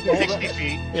 so I keep 60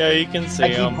 feet. Yeah, you can see I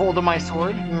keep him. hold of my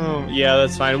sword. Yeah,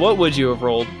 that's fine. What would you have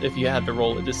rolled if you had to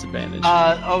roll at disadvantage?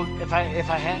 If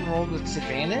I hadn't rolled with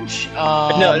disadvantage,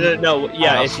 no.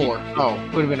 Yeah, if 4.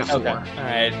 Would have been a 4. Okay. All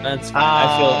right, that's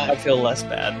fine. I feel less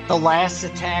bad. The last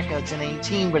attack, it's an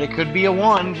 18, but it could be a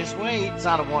 1. Just wait, it's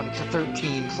not a 1. It's a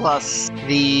 13 plus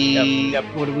the. Yep.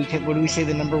 What do we say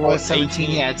the number was? 17.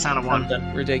 18. Yeah, it's not a 1.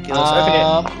 Something ridiculous.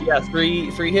 Okay. Yeah,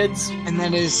 three hits. And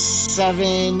that is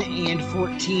 7 and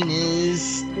 14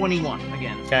 is 21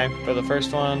 again. Okay, for the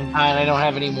first one. And I don't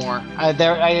have any more. I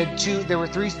had 2. There were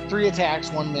three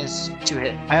attacks, 1 miss, 2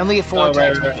 hit. I only had 4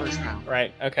 attacks in the first round.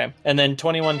 Right. Okay. And then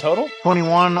 21 total.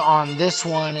 21 on this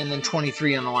one, and then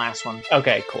 23 on the last one.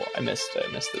 Okay. Cool. I missed it.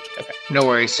 Okay. No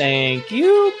worries. Thank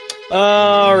you.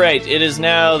 All right. It is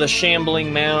now the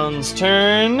Shambling Mound's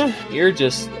turn. You're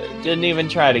just didn't even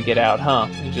try to get out, huh?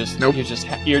 Nope.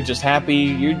 You're just happy.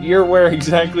 You're where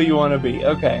exactly you want to be.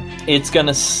 Okay. It's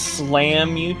gonna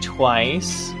slam you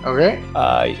twice. Okay.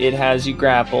 It has you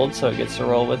grappled, so it gets to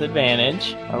roll with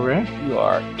advantage. Okay. You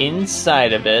are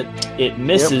inside of it. It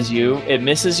misses you. It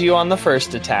misses you on the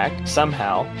first attack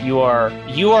somehow. You are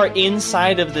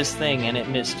inside of this thing, and it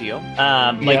missed you.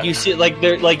 You see,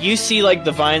 you see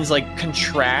the vines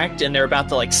contract, and they're about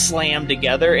to slam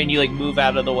together, and you move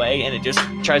out of the way, and it just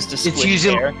tries to split. It's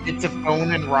using there. it's a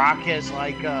phone and rock as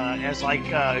a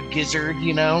gizzard,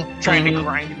 trying to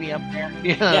grind me up there.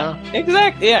 Yeah,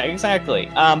 exactly.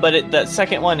 But that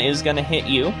second one is going to hit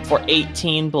you for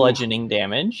 18 bludgeoning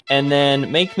damage, and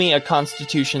then make me a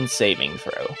Constitution saving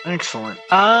throw. Excellent.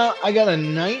 I got a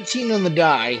 19 on the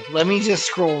die. Let me just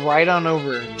scroll right on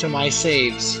over to my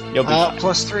saves. You'll be fine.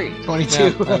 Plus 3, 22.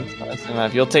 Yeah, that's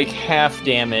enough. You'll take half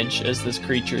damage as this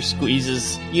creature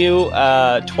squeezes you.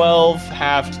 12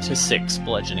 halved to 6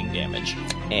 bludgeoning damage.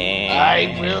 And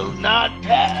I will not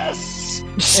pass.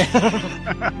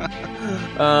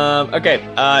 Okay.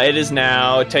 It is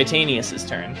now Titanius's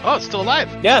turn. Oh, it's still alive.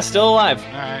 Yeah, still alive.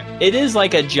 All right. It is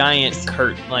like a giant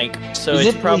curtain, so is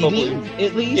it's it probably bleeding,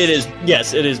 at least? It is.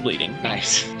 Yes, it is bleeding.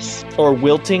 Nice. Or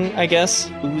wilting, I guess,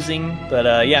 oozing. But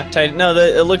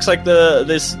it looks like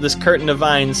this curtain of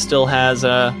vines still has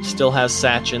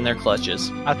Satch in their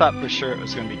clutches. I thought for sure it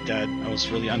was going to be dead. I was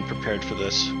really unprepared for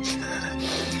this.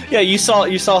 Yeah, you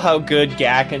saw how good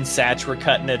Gak and Satch were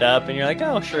cutting it up, and you're like,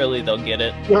 oh, surely they'll get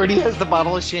it. He already has the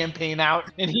bottle of champagne out,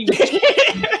 and he's like,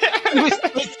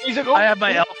 oh.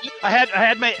 I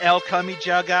had my El Cummy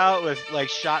jug out with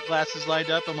shot glasses lined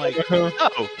up. I'm like, oh,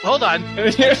 hold on. I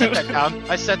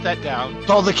set that down.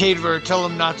 Call the caterer. Tell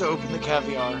him not to open the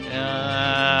caviar.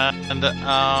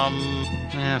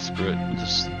 Screw it. I'll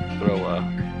just throw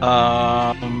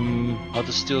I'll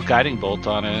just do a guiding bolt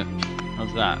on it.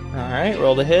 How's that? All right,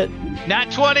 roll the hit. Nat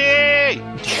 20!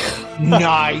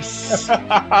 Nice. All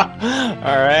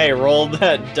right, roll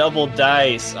that double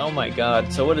dice. Oh my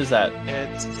god. So what is that? It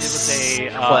was a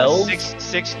 12?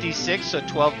 6d6, so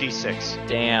 12d6.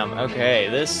 Damn. Okay,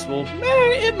 this will.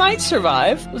 It might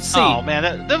survive. Let's see. Oh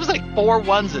man, there was 4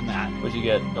 1s in that. What'd you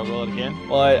get? I'll roll it again.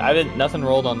 Well, I didn't. Nothing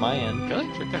rolled on my end. Really?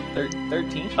 It's right there.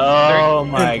 13. Oh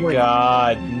my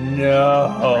god.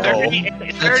 No. 30.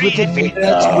 That's with advantage.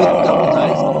 That's with double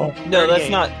dice. No,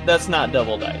 that's not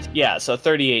double dice. Yeah, so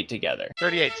 38 together.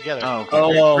 38 together. Oh, okay.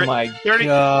 Oh my 30.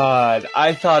 god.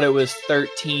 I thought it was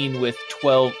 13 with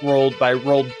 12 rolled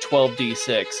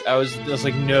 12d6. I was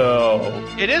like, no.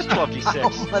 It is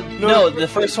 12d6. No, the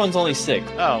first one's only 6.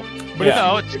 Oh. But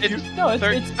Yeah.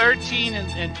 it's 13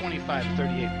 and 25,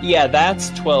 38. Yeah,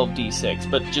 that's 12d6,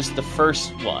 but just the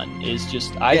first one is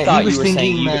just I Yeah, thought he was you were saying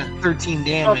thinking you that 13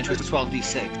 damage was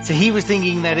 12d6. So he was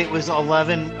thinking that it was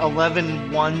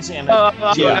 11 ones and a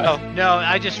Yeah. No,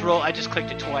 I just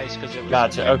clicked it twice because it was.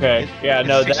 Gotcha. Okay. Yeah,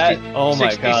 no, 60, that oh my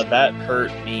 60. god, that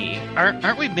hurt me.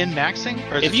 Aren't we min-maxing?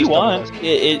 Or is it If you just want, double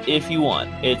if you want,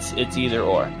 it's either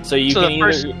or. So you so can the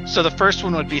either first, so the first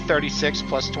one would be 36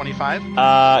 plus 25.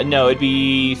 no, it'd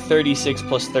be 36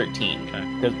 plus 13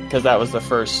 because that was the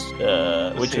first,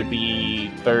 which would be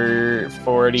 49.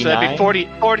 So that'd be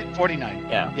 49.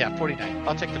 Yeah, 49.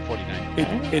 I'll take the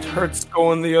 49. It hurts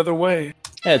going the other way.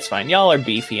 Yeah, it's fine. Y'all are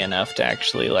beefy enough to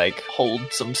actually hold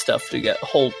some stuff to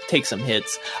take some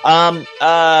hits.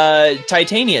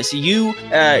 Titanius,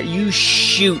 you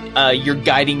shoot your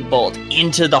guiding bolt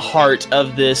into the heart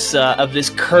of this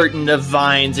curtain of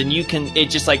vines, and it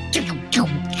just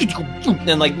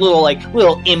and little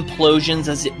implosions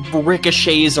as it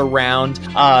ricochets around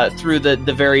through the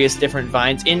various different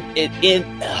vines.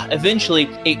 Eventually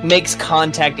it makes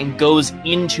contact and goes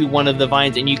into one of the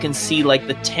vines, and you can see like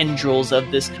the tendrils of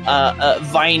this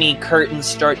viney curtain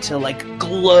start to like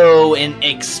glow and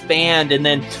expand, and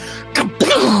then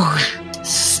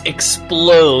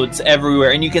explodes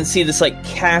everywhere, and you can see this like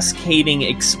cascading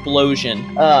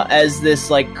explosion as this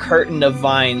like curtain of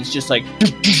vines just like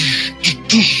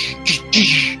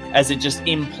as it just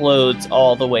implodes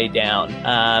all the way down.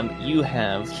 You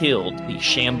have killed the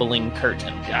shambling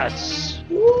curtain. Yes.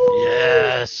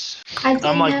 Yes.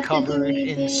 I'm like covered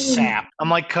in sap. I'm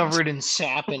like covered in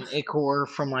sap and ichor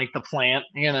from like the plant,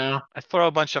 you know. I throw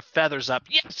a bunch of feathers up.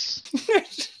 Yes.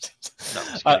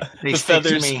 They the stick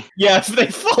feathers, to me. yeah, they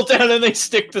fall down and they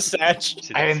stick to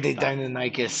Satch. I am the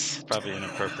Deinonychus. Probably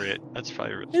inappropriate. That's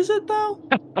probably really... Is it though?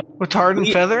 With tar and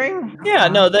feathering? Yeah,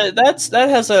 no, that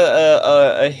has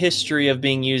a history of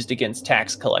being used against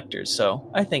tax collectors, so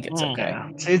I think it's okay. Yeah.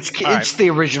 It's the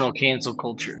original cancel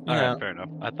culture. All Yeah. right, fair enough.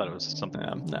 I thought it was something.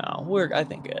 No, we're I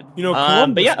think good. You know,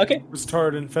 Columbus but yeah, okay, was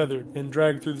tarred and feathered and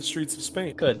dragged through the streets of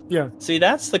Spain. good. Yeah. See,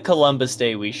 that's the Columbus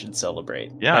Day we should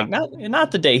celebrate. Yeah. Like,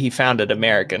 not the day he founded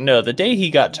America. No, the day he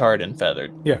got tarred and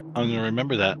feathered. I'm gonna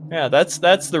remember that. Yeah, that's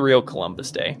the real Columbus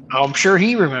Day. Oh, I'm sure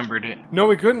he remembered it. No,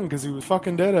 he couldn't because he was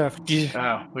fucking dead after. Oh,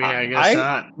 yeah, I guess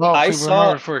not. Well, I we saw-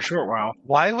 remembered for a short while.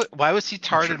 Why was he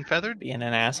tarred and feathered? Being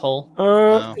an asshole.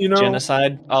 You know,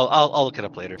 Genocide. I'll look it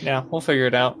up later. Yeah, we'll figure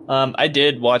it out. I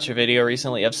did watch a video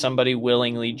recently of somebody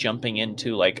willingly jumping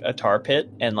into like a tar pit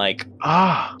and like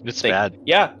It's they- bad.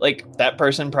 Yeah, like that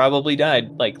person probably died.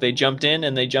 Like they jumped in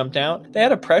and they jumped out. They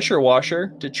had a pressure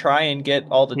washer to try and get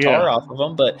all the tar off of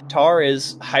them, but tar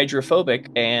is hydrophobic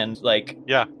and like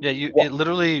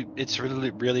It's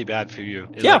really bad for you.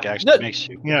 It Yeah, like actually makes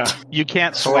you. Yeah. You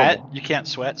can't Horrible. sweat. You can't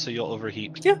sweat, so you'll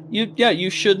overheat. you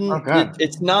shouldn't. Okay.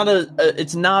 It's not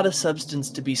a substance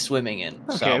to be swimming in.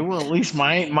 Okay, So. well, at least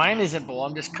mine isn't bull.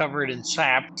 I'm just covered in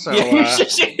sap. So, You're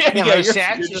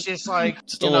sap just- is just like,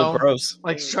 just a little gross.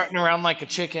 like strutting around like a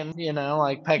chicken,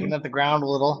 like pecking at the ground a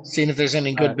little, seeing if there's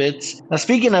any good bits. Now,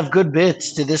 speaking of good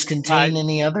bits, did this contain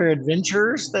any other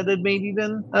adventures that had maybe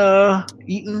been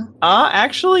eaten?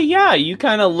 Actually, yeah. You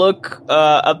kind of look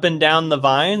up and down the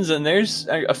vines, and there's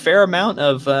a fair amount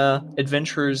of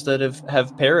adventurers that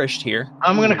have perished here.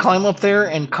 I'm gonna climb up there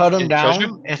and cut them And down,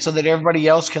 treasure? and so that everybody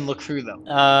else can look through them.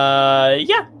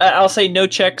 Yeah. I'll say no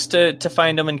checks to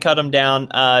find them and cut them down.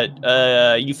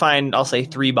 You find, I'll say,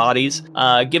 3 bodies.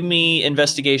 Give me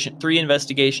 3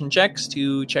 investigation checks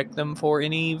to check them for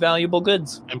any valuable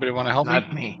goods. Anybody want to help me?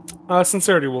 Not me.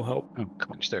 Sincerity will help. Oh,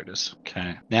 come on, there it is.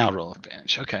 Okay, now roll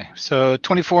advantage. Okay, so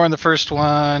 24 on the first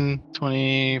one,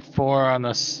 24 on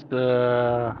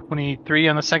the 23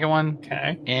 on the second one,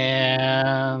 Okay.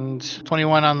 and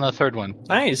 21 on the third one.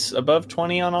 Nice. Above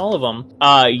 20 on all of them.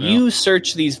 You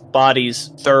search these bodies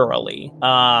thoroughly.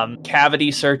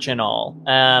 Cavity search and all.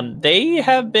 They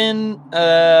have been,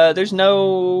 there's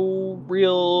no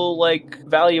real, like,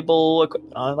 valuable,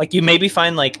 like, you maybe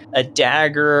find, like, a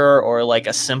dagger or, like,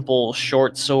 a simple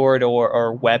short sword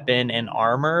or weapon and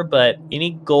armor, but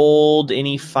any gold,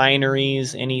 any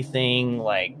fineries, anything,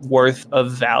 like, worth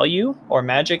of value or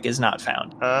magic is not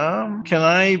found. Can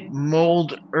I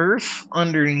mold earth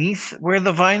underneath where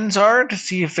the vines are to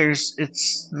see if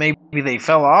maybe they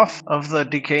fell off of the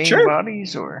decaying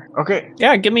bodies, or okay?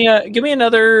 Yeah, give me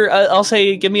another. I'll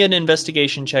say, give me an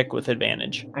investigation check with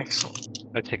advantage. Excellent.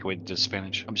 I take away the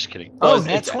disadvantage. I'm just kidding.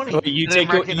 Nat 20. You I take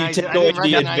didn't recognize it. I didn't away the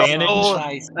recognize it. advantage. Oh,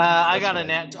 nice. I got a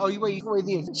nat. Oh, wait, you away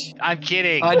the advantage. I'm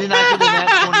kidding. I did not get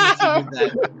a nat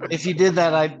 20 if you did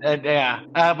that. Yeah.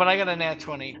 But I got a nat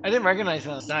 20. I didn't recognize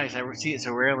that. That's nice. I see it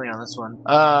so rarely on this one.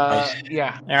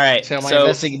 Yeah. All right. So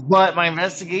my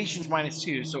investigation's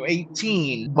 -2, so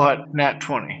 18, but nat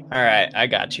 20. All right, I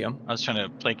got you. I was trying to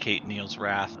placate Neil's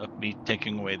wrath of me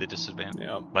taking away the disadvantage.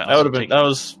 Yeah, But that would have been that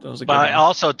was a good But one.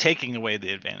 also taking away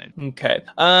the advantage. Okay.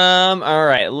 All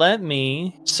right.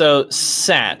 So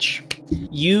Satch,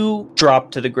 you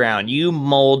drop to the ground. You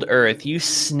mold earth. You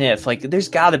sniff. Like, there's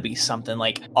got to be something.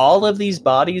 Like, all of these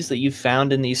bodies that you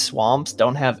found in these swamps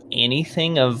don't have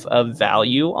anything of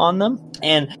value on them,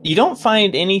 and you don't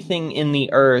find anything in the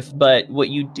earth. But what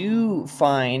you do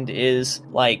find is,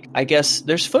 like, I guess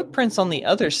there's footprints on the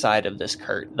other side of this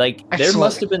Kurt. Like, there Excellent.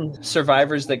 must have been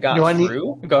survivors that got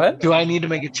through. Go ahead. Do I need to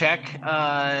make a check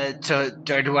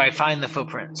or do I find the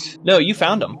footprints? No, you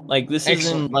found them. Like, this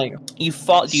Excellent. isn't like you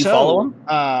fought. Do you follow them?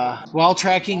 While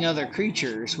tracking other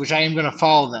creatures, which I am going to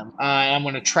follow them, I'm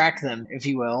going to track them, if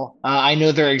you will. I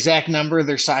know their exact number,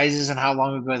 their sizes, and how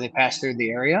long ago they passed through the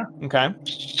area. Okay.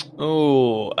 Oh,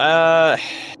 Ooh,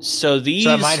 so these...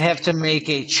 So I might have to make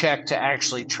a check to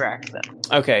actually track them.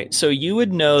 Okay, so you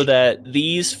would know that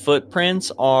these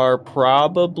footprints are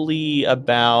probably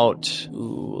about,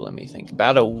 let me think,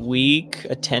 about a week,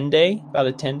 about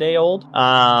a 10-day old.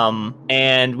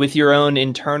 And with your own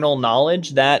internal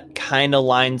knowledge, that kind of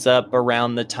lines up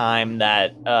around the time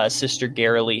that Sister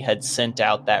Garrily had sent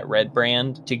out that red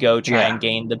brand to go try and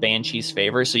gain the Banshee's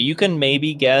favor. So you can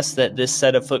maybe guess that this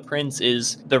set of footprints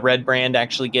is the red brand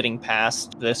actually getting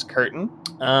past this curtain.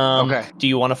 Okay. Do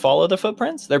you want to follow the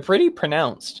footprints? They're pretty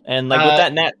pronounced, and like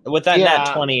with that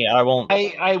nat 20, I won't.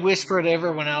 I whisper to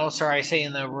everyone else, or I say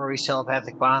in the Rory's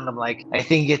telepathic bond, I'm like, I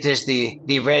think it is the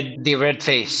red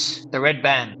face, the red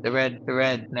band, the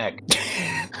red neck.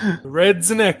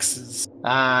 Reds and X's.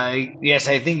 Yes,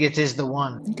 I think it is the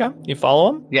one. Okay, you follow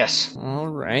him? Yes.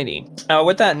 Alrighty.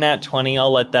 With that nat 20,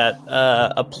 I'll let that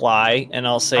apply, and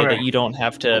I'll say that you don't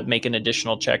have to make an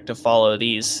additional check to follow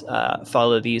these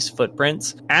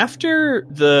footprints. After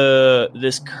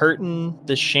this curtain,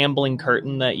 the shambling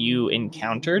curtain that you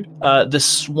encountered, the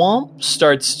swamp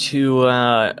starts to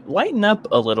lighten up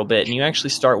a little bit, and you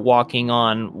actually start walking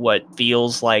on what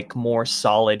feels like more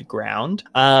solid ground.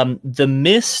 The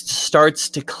mist starts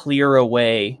to clear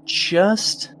away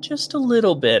just a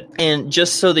little bit, and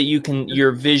just so that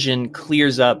your vision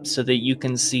clears up so that you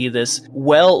can see this.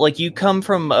 Well, like, you come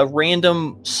from a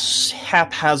random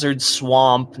haphazard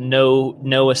swamp,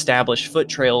 no established foot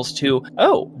trails, to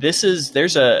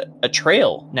there's a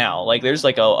trail now. Like, there's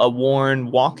like a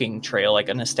worn walking trail, like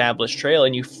an established trail,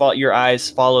 and your eyes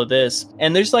follow this,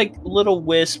 and there's like little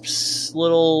wisps,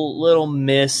 little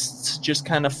mists just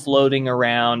kind of floating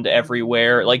around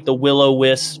everywhere. Like, the willow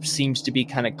wisp seems to be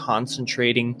kind of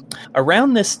concentrating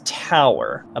around this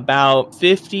tower, about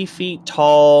 50 feet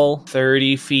tall,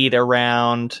 30 feet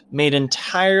around, made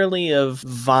entirely of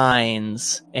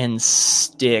vines and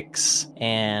sticks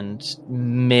and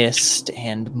mist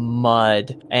and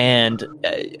mud. And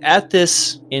at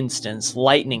this instance,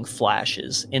 lightning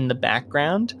flashes in the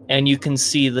background, and you can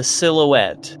see the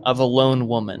silhouette of a lone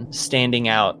woman standing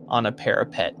out on a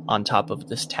parapet on top of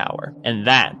this tower. And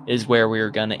that is where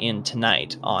we're going to end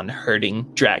tonight on Herding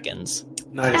Dragons.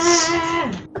 Nice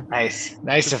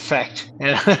effect.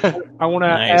 I want to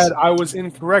add, I was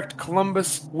incorrect.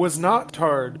 Columbus was not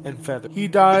tarred and feathered. He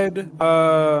died,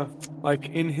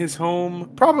 in his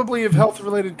home, probably of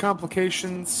health-related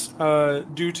complications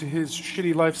due to his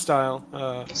shitty lifestyle.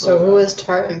 So who was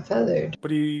tarred and feathered?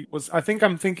 But he was. I think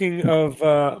I'm thinking of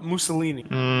Mussolini.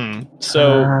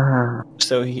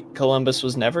 Columbus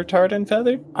was never tarred and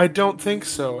feathered? I don't think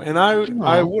so, and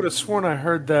I would have sworn I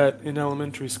heard that in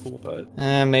elementary school, but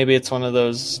maybe it's one of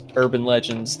those urban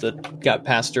legends that got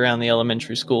passed around the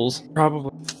elementary schools.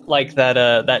 Probably. Like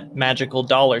that magical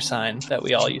dollar sign that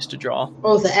we all used to draw.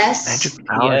 Oh, the S? Magic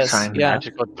dollar sign. Yeah.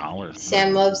 Magical dollars.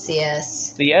 Sam loves the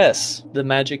S. The S. The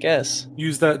magic S.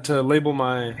 Use that to label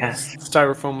my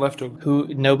styrofoam leftover.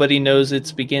 Nobody knows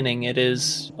its beginning. It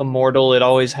is immortal. It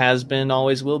always has been,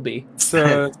 always will be.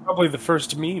 It's probably the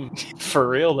first meme. For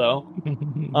real, though.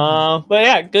 But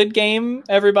yeah, good game,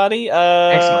 everybody.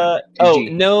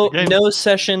 Excellent. No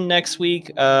session next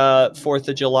week. 4th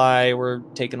of July, we're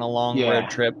taking a long road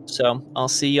trip. So I'll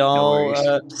see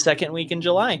y'all second week in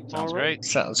July. Sounds great.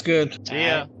 Sounds good. See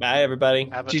ya. Bye, everybody.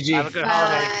 Have a good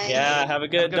holiday. Yeah, have a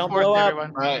good. Don't Fourth, blow up.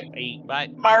 everyone. Bye. Bye.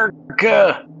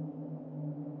 Marka.